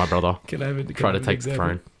murdered my brother. Can I have Try to take the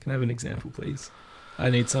throne. Can I have an example, please? I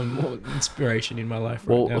need some more inspiration in my life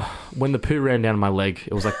Well, right now. when the poo ran down my leg,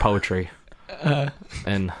 it was like poetry.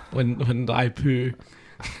 And When I poo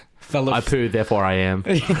fell I off. poo, therefore I am.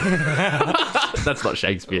 That's not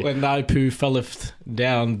Shakespeare. When I poo felleth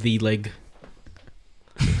down the leg.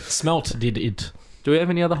 Smelt did it. Do we have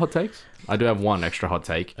any other hot takes? I do have one extra hot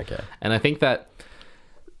take. Okay. And I think that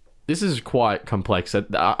this is quite complex.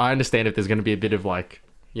 I understand if there's going to be a bit of like,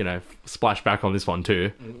 splashback on this one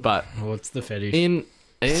too. But What's the fetish? in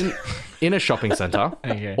a shopping center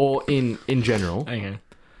Okay. or in general, Okay.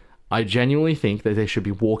 I genuinely think that there should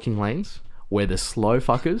be walking lanes where the slow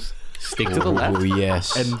fuckers stick to the Oh, left.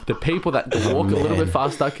 yes. And the people that walk a little man. bit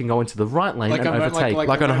faster can go into the right lane Like and a- like- overtake.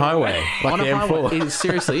 like on a highway. Like On the a highway, M4. it is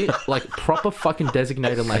seriously like proper fucking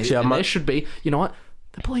designated lanes. Actually, I and might- there should be, you know what?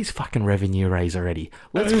 The police fucking revenue raise already.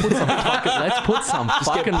 Let's put some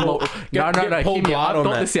fucking Paul- law. get Paul Hear me. Blart I've on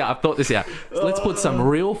thought that. this out. I've thought this out. Let's put some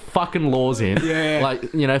real fucking laws in. Yeah.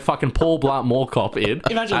 Like, fucking Paul Blart Mall Cop in.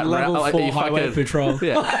 Imagine At level like 4 the highway fucking- patrol.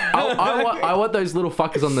 Yeah. I want those little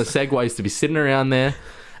fuckers on the segways to be sitting around there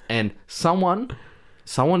and someone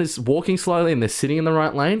is walking slowly and they're sitting in the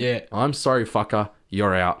right lane. Yeah. I'm sorry, fucker.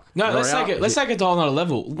 You're out. No, You're let's out. take it to another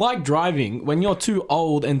level. Like driving, when you're too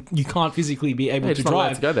old and you can't physically be able Yeah, to just not allowed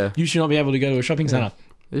drive, to go there. you should not be able to go to a shopping center.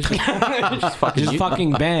 It's just fucking. Just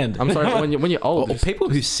fucking banned. I'm sorry. When you're old, Or people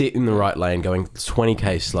who sit in the right lane going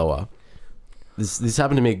 20k slower. This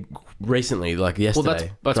happened to me recently, like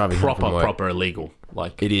yesterday. that's driving home from work. proper illegal.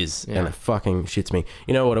 Like It is, Yeah. and it fucking shits me.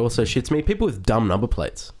 You know what also shits me? People with dumb number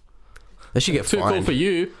plates. They should get too cool fined. for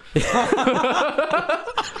you.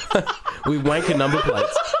 We wanker number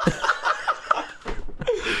plates.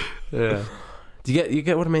 Yeah. Do you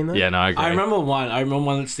get what I mean though? Yeah. No, I agree. I remember one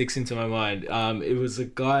that sticks into my mind. It was a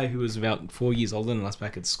guy who was about 4 years older than us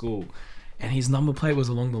back at school, and his number plate was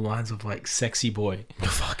along the lines of like "sexy boy,"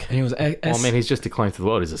 Fuck. and he was Well, I mean, he's just declaring to the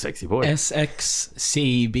world he's a sexy boy.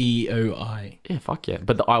 SXCBOI. Yeah. Fuck yeah.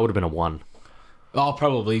 But the I would have been a 1. Oh,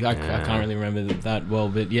 probably. I can't really remember that well,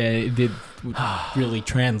 but yeah, it did really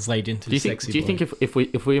translate into Do you think? sexy Do you boy. think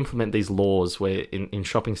if we implement these laws where in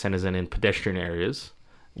shopping centers and in pedestrian areas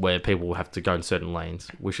where people will have to go in certain lanes,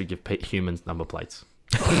 we should give humans number plates,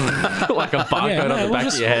 like a barcode on the back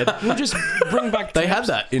of your head. We'll just bring back. They had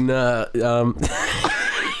that in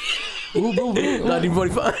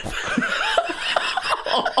 1945.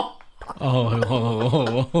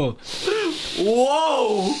 Oh.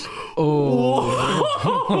 Whoa!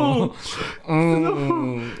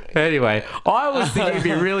 Anyway, I was thinking it'd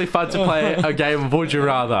be really fun to play a game of Would You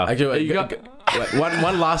Rather. Actually, You got- wait,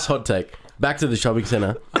 one last hot take. Back to the shopping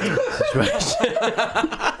centre situation.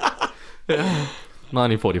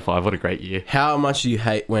 1945, what a great year. How much do you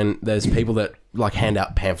hate when there's people that like hand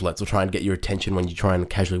out pamphlets or try and get your attention when you try and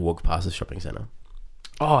casually walk past the shopping centre?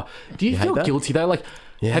 Oh, do you hate feel that? guilty though? Like,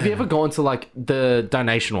 have you ever gone to like the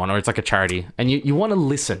donation one or it's like a charity and you want to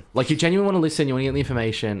listen? Like, you genuinely want to listen, you want to get the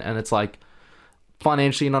information, and it's like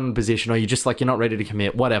financially you're not in a position or you're just like you're not ready to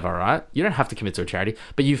commit, whatever, right? You don't have to commit to a charity,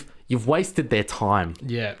 but you've wasted their time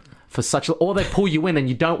Yeah. for or they pull you in and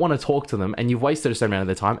you don't want to talk to them and you've wasted a certain amount of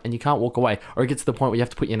their time and you can't walk away, or it gets to the point where you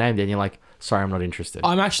have to put your name down and you're like, sorry, I'm not interested.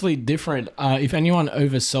 I'm actually different. If anyone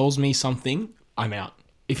oversells me something, I'm out.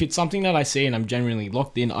 If it's something that I see and I'm genuinely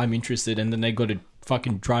locked in, I'm interested, and then they got to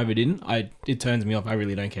fucking drive it in, it turns me off. I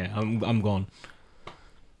really don't care. I'm gone.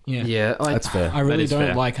 Yeah. Yeah, like, That's fair. I really is don't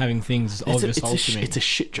fair. like having things oversold to me. It's a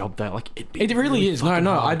shit job though. Like It really is.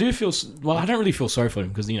 No, I do feel... Well, I don't really feel sorry for them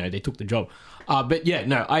because, they took the job. But yeah,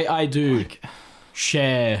 no, I do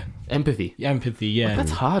share empathy. empathy, yeah.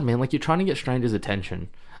 That's hard, man. Like, you're trying to get strangers' attention.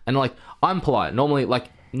 And, like, I'm polite. Normally, like,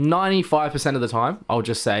 95% of the time, I'll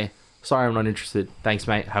just say, sorry, I'm not interested. Thanks,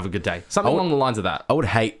 mate. Have a good day. Something along the lines of that. I would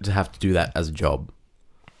hate to have to do that as a job.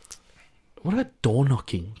 What about door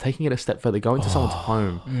knocking? Taking it a step further, going to someone's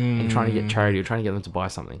home and trying to get charity or trying to get them to buy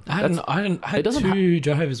something. I had two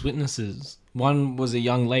Jehovah's Witnesses. One was a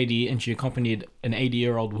young lady, and she accompanied an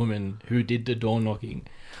 80-year-old woman who did the door knocking.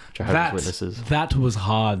 Jehovah's Witnesses. That was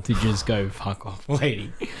hard to just go, fuck off,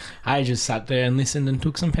 lady. I just sat there and listened and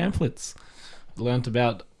took some pamphlets. Learned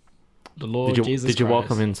about the Lord Jesus Christ. Did you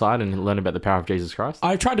welcome inside and learn about the power of Jesus Christ?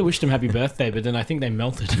 I tried to wish them happy birthday, but then I think they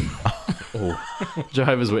melted. Oh,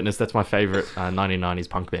 Jehovah's Witness. That's my favorite 1990s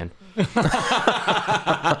punk band.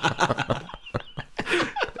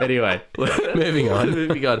 Anyway, Moving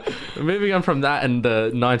on. Moving on from that and the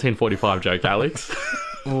 1945 joke, Alex.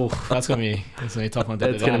 Oh, that's gonna be tough one to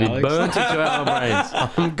It's going to be burnt into our brains.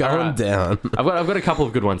 I'm going Alright. down. I've got a couple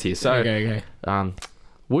of good ones here. So, Okay.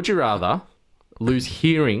 would you rather lose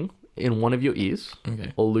hearing in one of your ears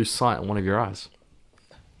Okay. or lose sight in one of your eyes?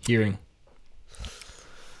 Hearing.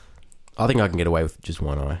 I think I can get away with just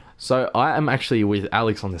one eye. So I am actually with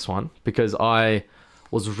Alex on this one because I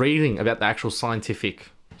was reading about the actual scientific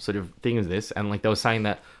sort of thing of this, and like they were saying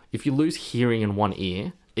that if you lose hearing in one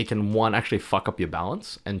ear, it can one actually fuck up your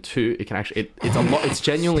balance, and two, it can actually it's a lot. It's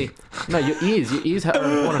genuinely no, your ears are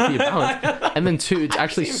important for your balance, and then two, it's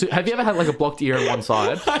actually. Have you ever had like a blocked ear on one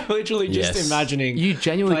side? I'm literally just Yes. imagining You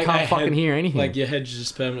genuinely can't fucking hear anything. Like your head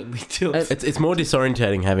just permanently tilts. It's more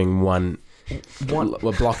disorientating having one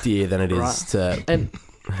a blocked ear than it is Right. to and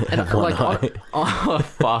one like eye. oh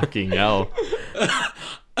fucking hell.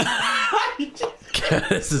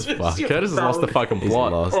 Curtis is fucked. Curtis has lost the fucking He's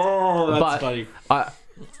plot. lost. Oh, that's But-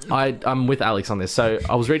 funny. I'm with Alex on this. So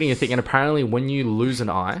I was reading a thing, and apparently when you lose an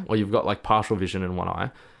eye, or you've got like partial vision in one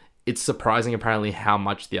eye, it's surprising apparently how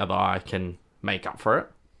much the other eye can make up for it.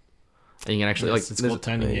 And you can actually It's there's- called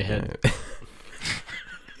turning your head.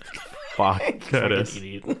 fuck Curtis.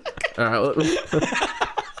 All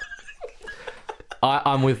right.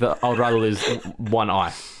 I'm with the. I would rather lose one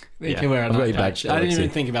eye. You Yeah. can wear an I've got eye your back, patch. I didn't Alexi. even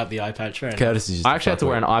think about the eye patch. Fair enough. Curtis is just I actually had to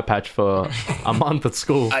wear an eye patch for a month at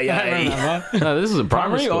school. I remember. No, this is in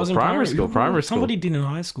primary I school. was in Primary school. Somebody did in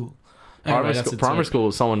high school. Anyway, that's Primary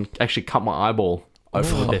school. Someone actually cut my eyeball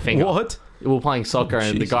over with their finger. What? We were playing soccer,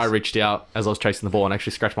 and the guy Jesus. reached out as I was chasing the ball and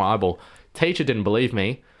actually scratched my eyeball. Teacher didn't believe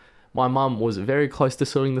me. My mum was very close to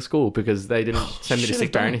suing the school because they didn't send me to Should've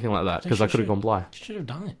sick bay or done it. anything like that They because I could have should- gone blind. She should have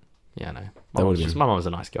done it. Yeah, no. That would've been- My mum was a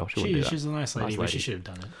nice girl. She wouldn't do that. She's a nice lady, Nice but she lady. should have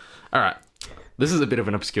done it. All right. This is a bit of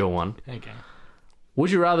an obscure one. Okay. Would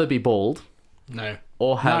you rather be bald No.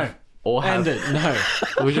 or have No. or have? End it. No.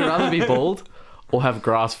 Would you rather be bald or have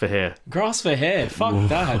grass for hair? Grass for hair. Fuck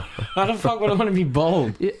that. How the fuck would I want to be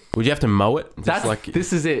bald? Would you have to mow it? Just That's like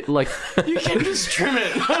this is it. Like You can just trim it.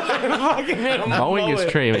 Fucking mowing is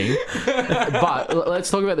trimming, but let's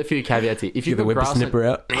talk about the few caveats here. If you get the got grass, whippersnipper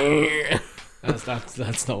out.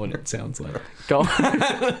 That's not what it sounds like. go.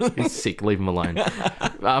 He's sick. Leave him alone.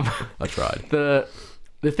 I tried. The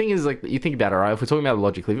thing is, like, you think about it, right? If we're talking about it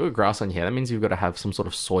logically, if you've got grass on your hair, that means you've got to have some sort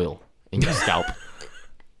of soil in your scalp,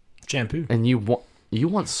 Shampoo. and you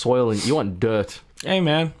want soil and you want dirt. Hey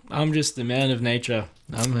man, I'm just a man of nature.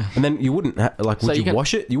 And then you wouldn't would So you you can-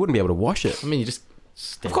 wash it? You wouldn't be able to wash it. I mean, you just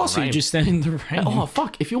stand Of course, in the you rain. just stand in the rain. Oh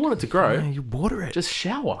fuck! If you want it to grow, You water it. just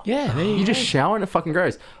shower. yeah, there You just go. shower and it fucking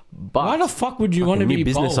grows. But Why the fuck would you want to New be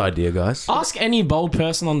business bald? idea, guys. Ask any bald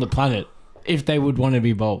person on the planet if they would want to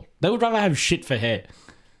be bald. They would rather have shit for hair.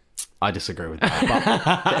 I disagree with that.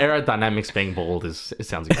 But the aerodynamics being bald it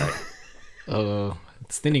sounds great. Oh,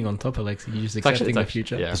 it's thinning on top, Alexi. You're just accepting the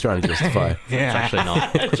future. Yeah, Just trying to justify. it's actually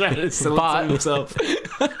not. Trying to sell But- it to himself.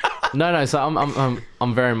 No. So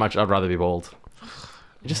I'm very much. I'd rather be bald.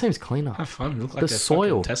 It just seems cleaner. Have fun. Look like The a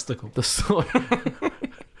soil. fucking testicle. The soil.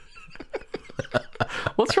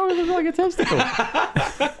 What's wrong with looking like a testicle?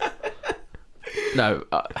 No,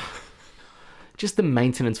 just the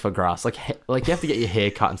maintenance for grass. Like you have to get your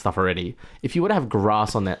hair cut and stuff already. If you were to have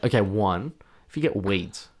grass on there, okay, one. If you get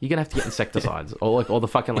weeds, you're gonna have to get insecticides or the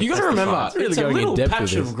fucking. Like, You gotta remember, pesticides. really it's a going in little depth patch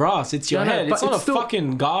with this. of grass. It's your Yeah, no, head. but It's not it's a still-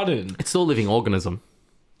 fucking garden. It's still a living organism.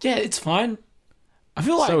 Yeah, it's fine. I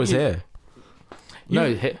feel like So is hair.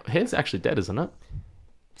 No, hair's actually dead, isn't it?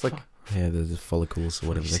 It's like Yeah, the follicles or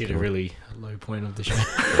whatever You they see the call it. really low point of the show.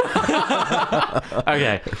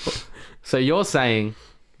 okay. So you're saying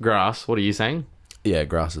grass. What are you saying? Yeah,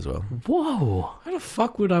 grass as well. Whoa! How the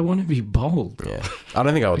fuck would I want to be bald? Yeah, I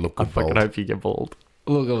don't think I would look I good fucking bald. hope you get bald.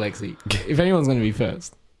 Look, Alexi, if anyone's going to be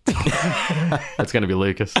first. That's gonna be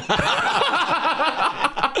Lucas.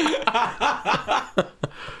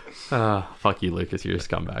 Fuck you, Lucas. You're a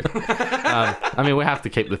scumbag. I mean, we have to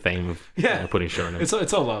keep the theme of putting shit on him. It's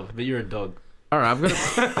all love, but you're a dog. All right, I've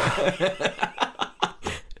got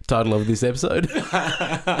Title of this episode.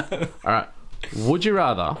 All right. Would you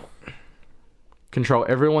rather control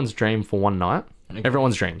everyone's dream for one night? Okay.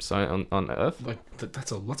 Everyone's dreams so on Earth. Like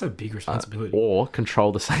that's a big responsibility. Or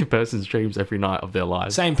control the same person's dreams every night of their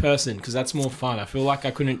lives. Same person, because that's more fun. I feel like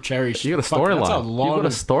I couldn't cherish. You got a Fuck, that's storyline. lot You got a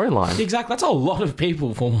of- storyline. Exactly. That's a lot of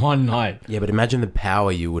people for one night. Yeah, but imagine the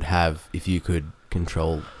power you would have if you could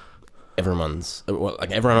control everyone's,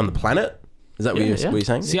 like everyone on the planet. Is that what, Yeah, what you're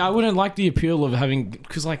saying? See, I wouldn't like the appeal of having,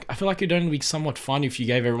 because like I feel like it'd only be somewhat fun if you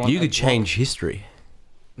gave everyone. You a- could change history.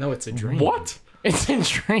 No, it's a dream. What? It's a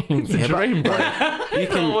dream. It's a dream, bro. You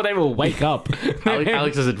can. Well, they will wake up.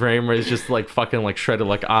 Alex is a dream where he's just like fucking like shredded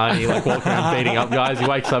like Arnie, like walking around beating up guys. He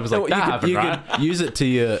wakes up, he's like, you that could, happened, you right? could use it to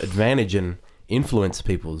your advantage and influence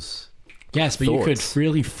people's. Yes, but you could Thoughts.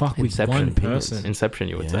 really fuck with Inception one opinions. person. Inception,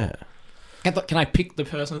 you would Yeah. say. Can I pick the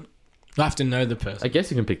person? Do I have to know the person? I guess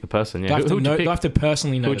you can pick the person. Do Yeah. I have to Who would know? you Do I pick? have to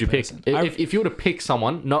personally know Who would you the pick? person? If you were to pick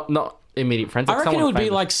someone, not immediate friends, I like reckon it someone would be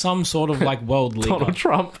famous. like some sort of like world leader. Donald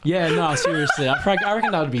Trump. Yeah, no, seriously. I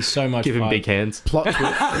reckon that would be so much Give him fun. big hands. Plot twist.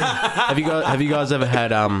 Have you guys ever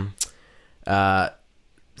had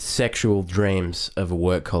sexual dreams of a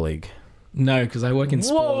work colleague? No, because I work in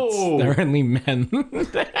sports. Whoa. They're only men.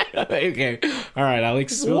 Okay. All right,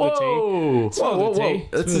 Alex. Spill the tea. Whoa! Spill the tea.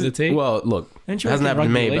 That's Spill the tea. Well, look, Don't it you hasn't work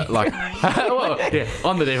happened to in me, rugby but like, Well, yeah,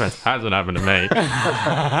 on the defense, hasn't happened to me, but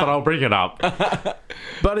I'll bring it up.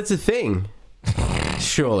 but it's a thing.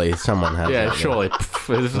 Surely someone has. Yeah, that, surely.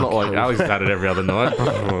 Pff, it's not like Alex has had it every other night.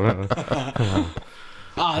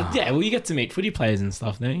 Yeah, well, you get to meet footy players and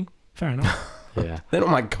stuff, don't you? Fair enough. Yeah. They're not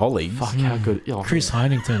my colleagues. Fuck, how good. Oh, Chris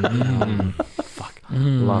Heinington. fuck.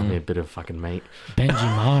 Love me a bit of fucking meat. Benji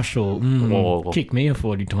Marshall. Whoa. Kick me a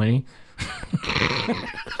 40-20.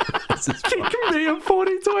 Kick me a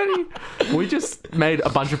 40-20. We just made a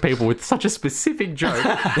bunch of people with such a specific joke.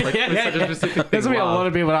 Like, with such a specific There's thing. going to be a lot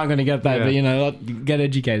of people that aren't going to get that, Yeah. but you know, get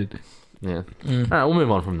educated. Yeah. All right, we'll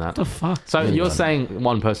move on from that. What the fuck? So Move you're on. saying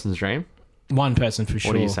one person's dream? One person for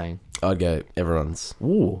sure. What are you saying? I'd go everyone's.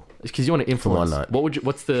 Ooh, because you want to influence. one night. What would you?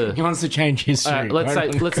 What's the? He wants to change history. Let's say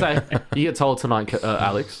you get told tonight,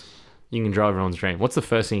 Alex, you can drive everyone's dream. What's the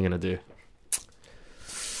first thing you're gonna do?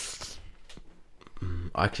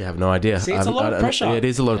 I actually have no idea. See, it's a lot of I don't- pressure. Yeah, it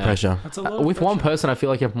is a lot of Yeah. pressure. That's a lot of With one pressure. person, I feel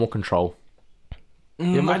like you have more control.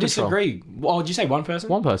 You have more I control. disagree. Oh, did you say one person?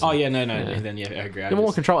 One person. Oh, yeah, no. Yeah. Then, yeah, I agree. You have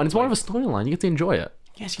more control, and it's more of a storyline. You get to enjoy it.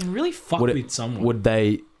 Yes, you can really fuck Would it- with someone. Would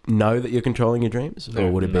they know that you're controlling your dreams, No,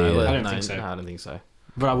 or would it be? no, I a- don't think so. No, I don't think so.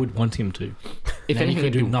 But I would want him to. If Then you anything,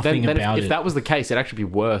 could do nothing then about if it. that was the case, it'd actually be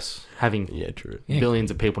worse having Yeah, true. Yeah.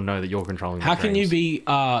 billions of people know that you're controlling. How their can you dreams. be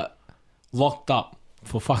locked up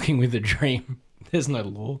for fucking with a dream? There's no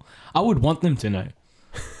law. I would want them to know.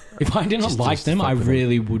 If I did not Just- like just them, fuck I with them.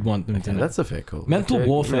 really would want them to Okay, know. that's a fair call. Mental Okay, you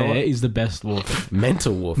know warfare what? is the best warfare.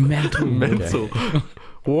 Mental warfare. Mental warfare. mental?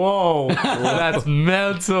 Whoa, that's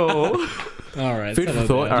mental. All right. Food for settle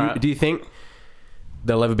thought. down. Alright. Do you think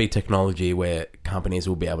there'll ever be technology where companies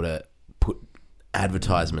will be able to put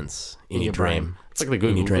advertisements in your dream? It's like the In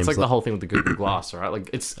your Google. dreams, It's like the like- whole thing with the Google Glass, right? Like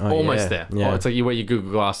it's Oh, almost yeah, there. yeah. Oh, it's like you wear your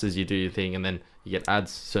Google glasses, you do your thing, and then you get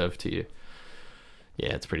ads served to you.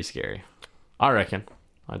 Yeah, it's pretty scary. I reckon.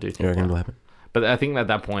 I do think. You reckon that. it'll happen? But I think at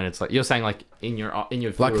that point, it's like you're saying, like in your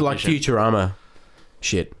field Like of vision. Futurama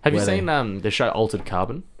shit. Have you where they- seen the show Altered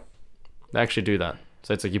Carbon? They actually do that.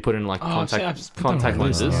 So it's like you put in like Oh, I've contact put that on my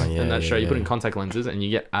list. lenses, Oh, yeah, and that yeah, show you put yeah. in contact lenses, and you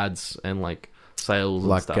get ads and like sales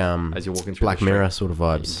Like, and stuff as you're walking through Black the street. Mirror sort of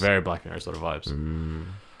vibes? Very Black Mirror sort of vibes.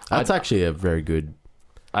 That's actually a very good.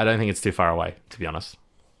 I don't think it's too far away, to be honest.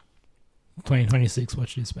 2026,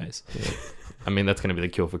 watch this space. I mean, that's going to be the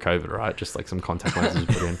cure for COVID, right? Just like some contact lenses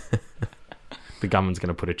put in. The government's going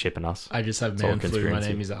to put a chip in us. I just have all man flu. My conspiracy.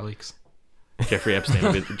 name is Alex. Jeffrey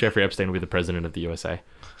Epstein will be the president of the USA.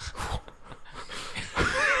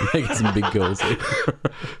 Making some big goals here.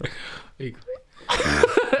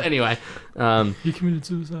 Anyway, He committed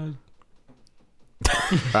suicide.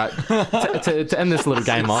 right. To end this little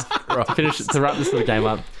game off, to wrap this little game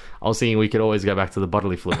up, I was thinking we could always go back to the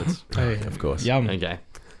bodily fluids. Oh, yeah. Of course. Yum. Okay.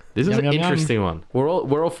 This is Yum, an yum, yum. interesting one. We're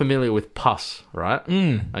all familiar with pus, right?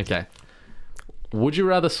 Okay. Would you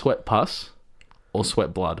rather sweat pus or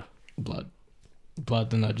sweat blood? Blood,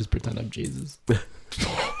 then I just pretend I'm Jesus.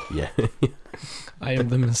 Yeah. I am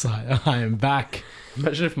the Messiah. I am back.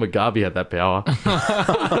 Imagine if Mugabe had that power.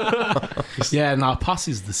 Yeah, nah, pus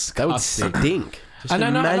is That would disgusting. stink. Just I know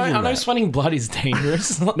imagine sweating blood is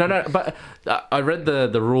dangerous. No, but I read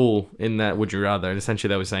the rule in that Would You Rather, and essentially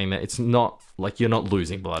they were saying that it's not like you're not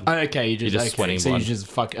losing blood. Okay, you're just just sweating so blood. you just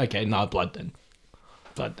fuck. Okay, nah, blood then.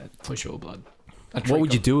 Blood then, for sure, blood. What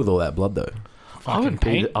would you do with all that blood, though? Fucking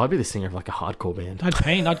paint. I'd be the singer of like a hardcore band. I'd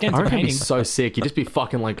paint. I'd get I into reckon it'd be painting. so sick. You'd just be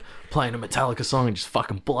fucking like playing a Metallica song and just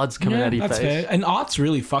fucking blood's coming out of your that's face. fair. And art's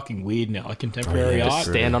really fucking weird now, like contemporary yeah, art. Just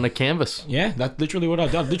stand on a canvas. Yeah, that's literally what I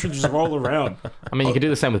do. I'd literally just roll around. I mean, you could do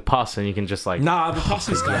the same with pus, and you can just like. Nah, the pus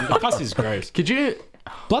is good. The pus is gross. Could you?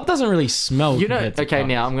 Blood doesn't really smell. You know? compared to Okay, pus.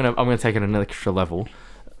 now I'm gonna take it another extra level.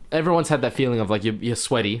 Everyone's had that feeling of like you're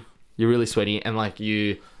sweaty, you're really sweaty, and like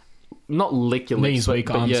you. Not lick your lips, Knees weak,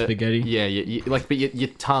 but arms your- spaghetti. Yeah, but your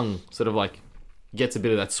tongue sort of like gets a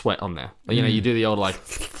bit of that sweat on there. Like, you know, you do the old like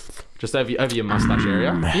just over your mustache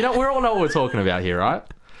area. You know, we all know what we're talking about here, right?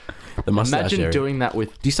 The mustache Imagine area. doing that with.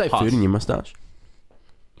 Do you say pus. food in your mustache?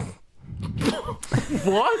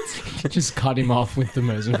 What? Just cut him off with the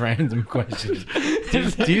most random question.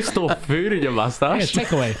 Do you store food in your Yeah, mustache?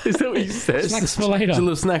 take away. Is that what you said? Snacks for It's a later.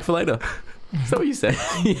 little snack for later. Is that what you said?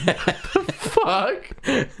 Yeah. Fuck.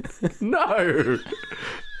 No.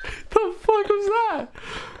 The fuck was that?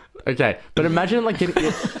 Okay, but imagine like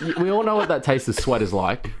we all know what that taste of sweat is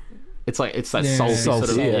like. It's like it's that Yeah. salty sort of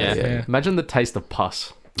Salty, yeah. yeah. Imagine the taste of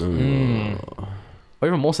pus, or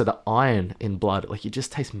even more so the iron in blood. Like you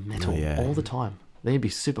just taste metal Oh, yeah. all the time. Then you'd be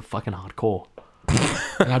super fucking hardcore.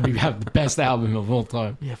 And I'd have the best album of all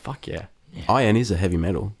time. Yeah, fuck yeah. Iron is a heavy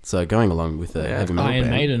metal, so going along with a Yeah. heavy metal Iron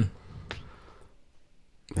band, Maiden.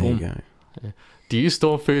 There you go. Do you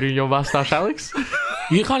store food in your mustache, Alex?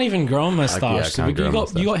 You can't even grow a mustache. I So can't grow a you got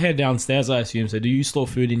mustache. you got hair downstairs, I assume. So do you store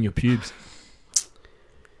food in your pubes?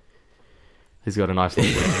 He's got a nice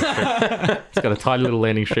little landing strip. He's got a tiny little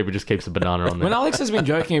landing strip. It just keeps a banana on there. When Alex has been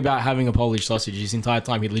joking about having a Polish sausage his entire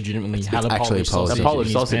time, he legitimately had a actually Polish a Polish sausage. a Polish in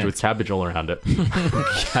his sausage pants. with cabbage all around it.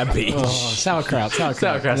 Cabbage. Oh, sauerkraut.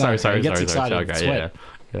 Sauerkraut. He Sorry. gets excited. Sauerkraut. Sweat.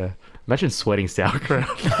 Yeah. Imagine sweating sauerkraut.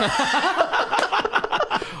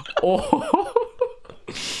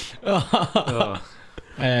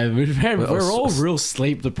 We're all real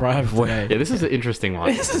sleep deprived today. Yeah, this is an interesting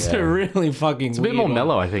one. This is a really fucking. It's a bit more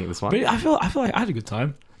mellow, I think, this one. But I feel like I had a good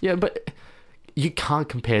time. Yeah, but you can't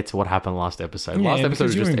compare to what happened last episode. Yeah, Last episode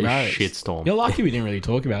was because you just were a embarrassed. shitstorm. You're lucky we didn't really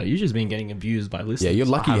talk about it. You've just been getting abused by listeners. Yeah, you're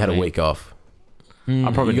lucky you had a haven't. week off.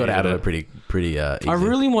 I probably You got needed out of it pretty easy. I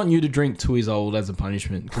really want you to drink 2 years old as a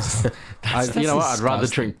punishment. Because You know what? I'd rather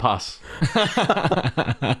drink pus.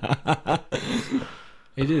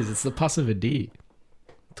 It is. It's the pus of a deer.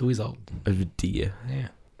 2 years old. Oh dear. Yeah.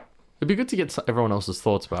 It'd be good to get everyone else's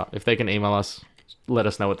thoughts about. If they can email us, let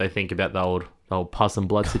us know what they think about the old pus and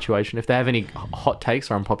blood situation. If they have any hot takes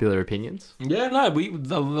or unpopular opinions. Yeah, no,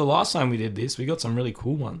 the last time we did this, we got some really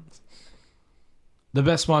cool ones. The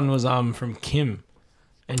best one was from Kim.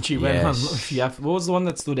 And she went on, Yes. if you have, what was the one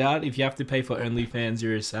that stood out? If you have to pay for OnlyFans,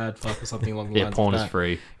 you're a sad fuck or something along the Yeah, lines porn of is that.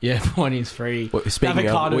 free. Yeah, porn is free. Well, speaking of,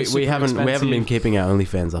 Avocado we is super haven't been expensive. keeping our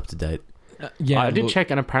OnlyFans up to date. Yeah, I did look,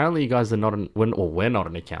 check, and apparently you guys are not we're not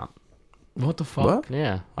an account. What the fuck? What?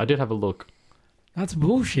 Yeah, I did have a look. That's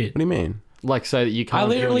bullshit. What do you mean? Like, so that you can't. I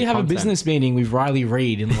literally do any have a content. business meeting with Riley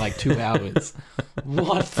Reid in like 2 hours.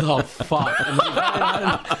 What the fuck?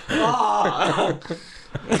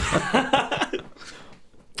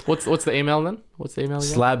 What's the email then? What's the email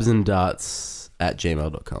again?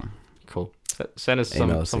 slabsanddarts@gmail.com. Cool. Send us Email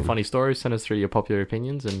some us in. funny stories. Send us through your popular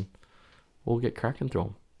opinions, and we'll get cracking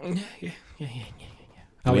through them. Alex,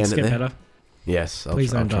 We end it get there? better. Yes, I'll Please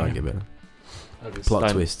try don't and die. get better. Plot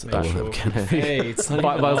Don't- twist. make I will sure. never get. Hey, it's not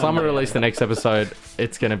By even the time we on. release the next episode,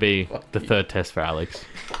 it's going to be the third test for Alex.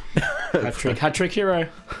 Hat trick hero.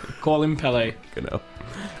 Call him Pele.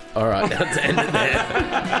 All right, let's end it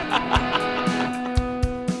there.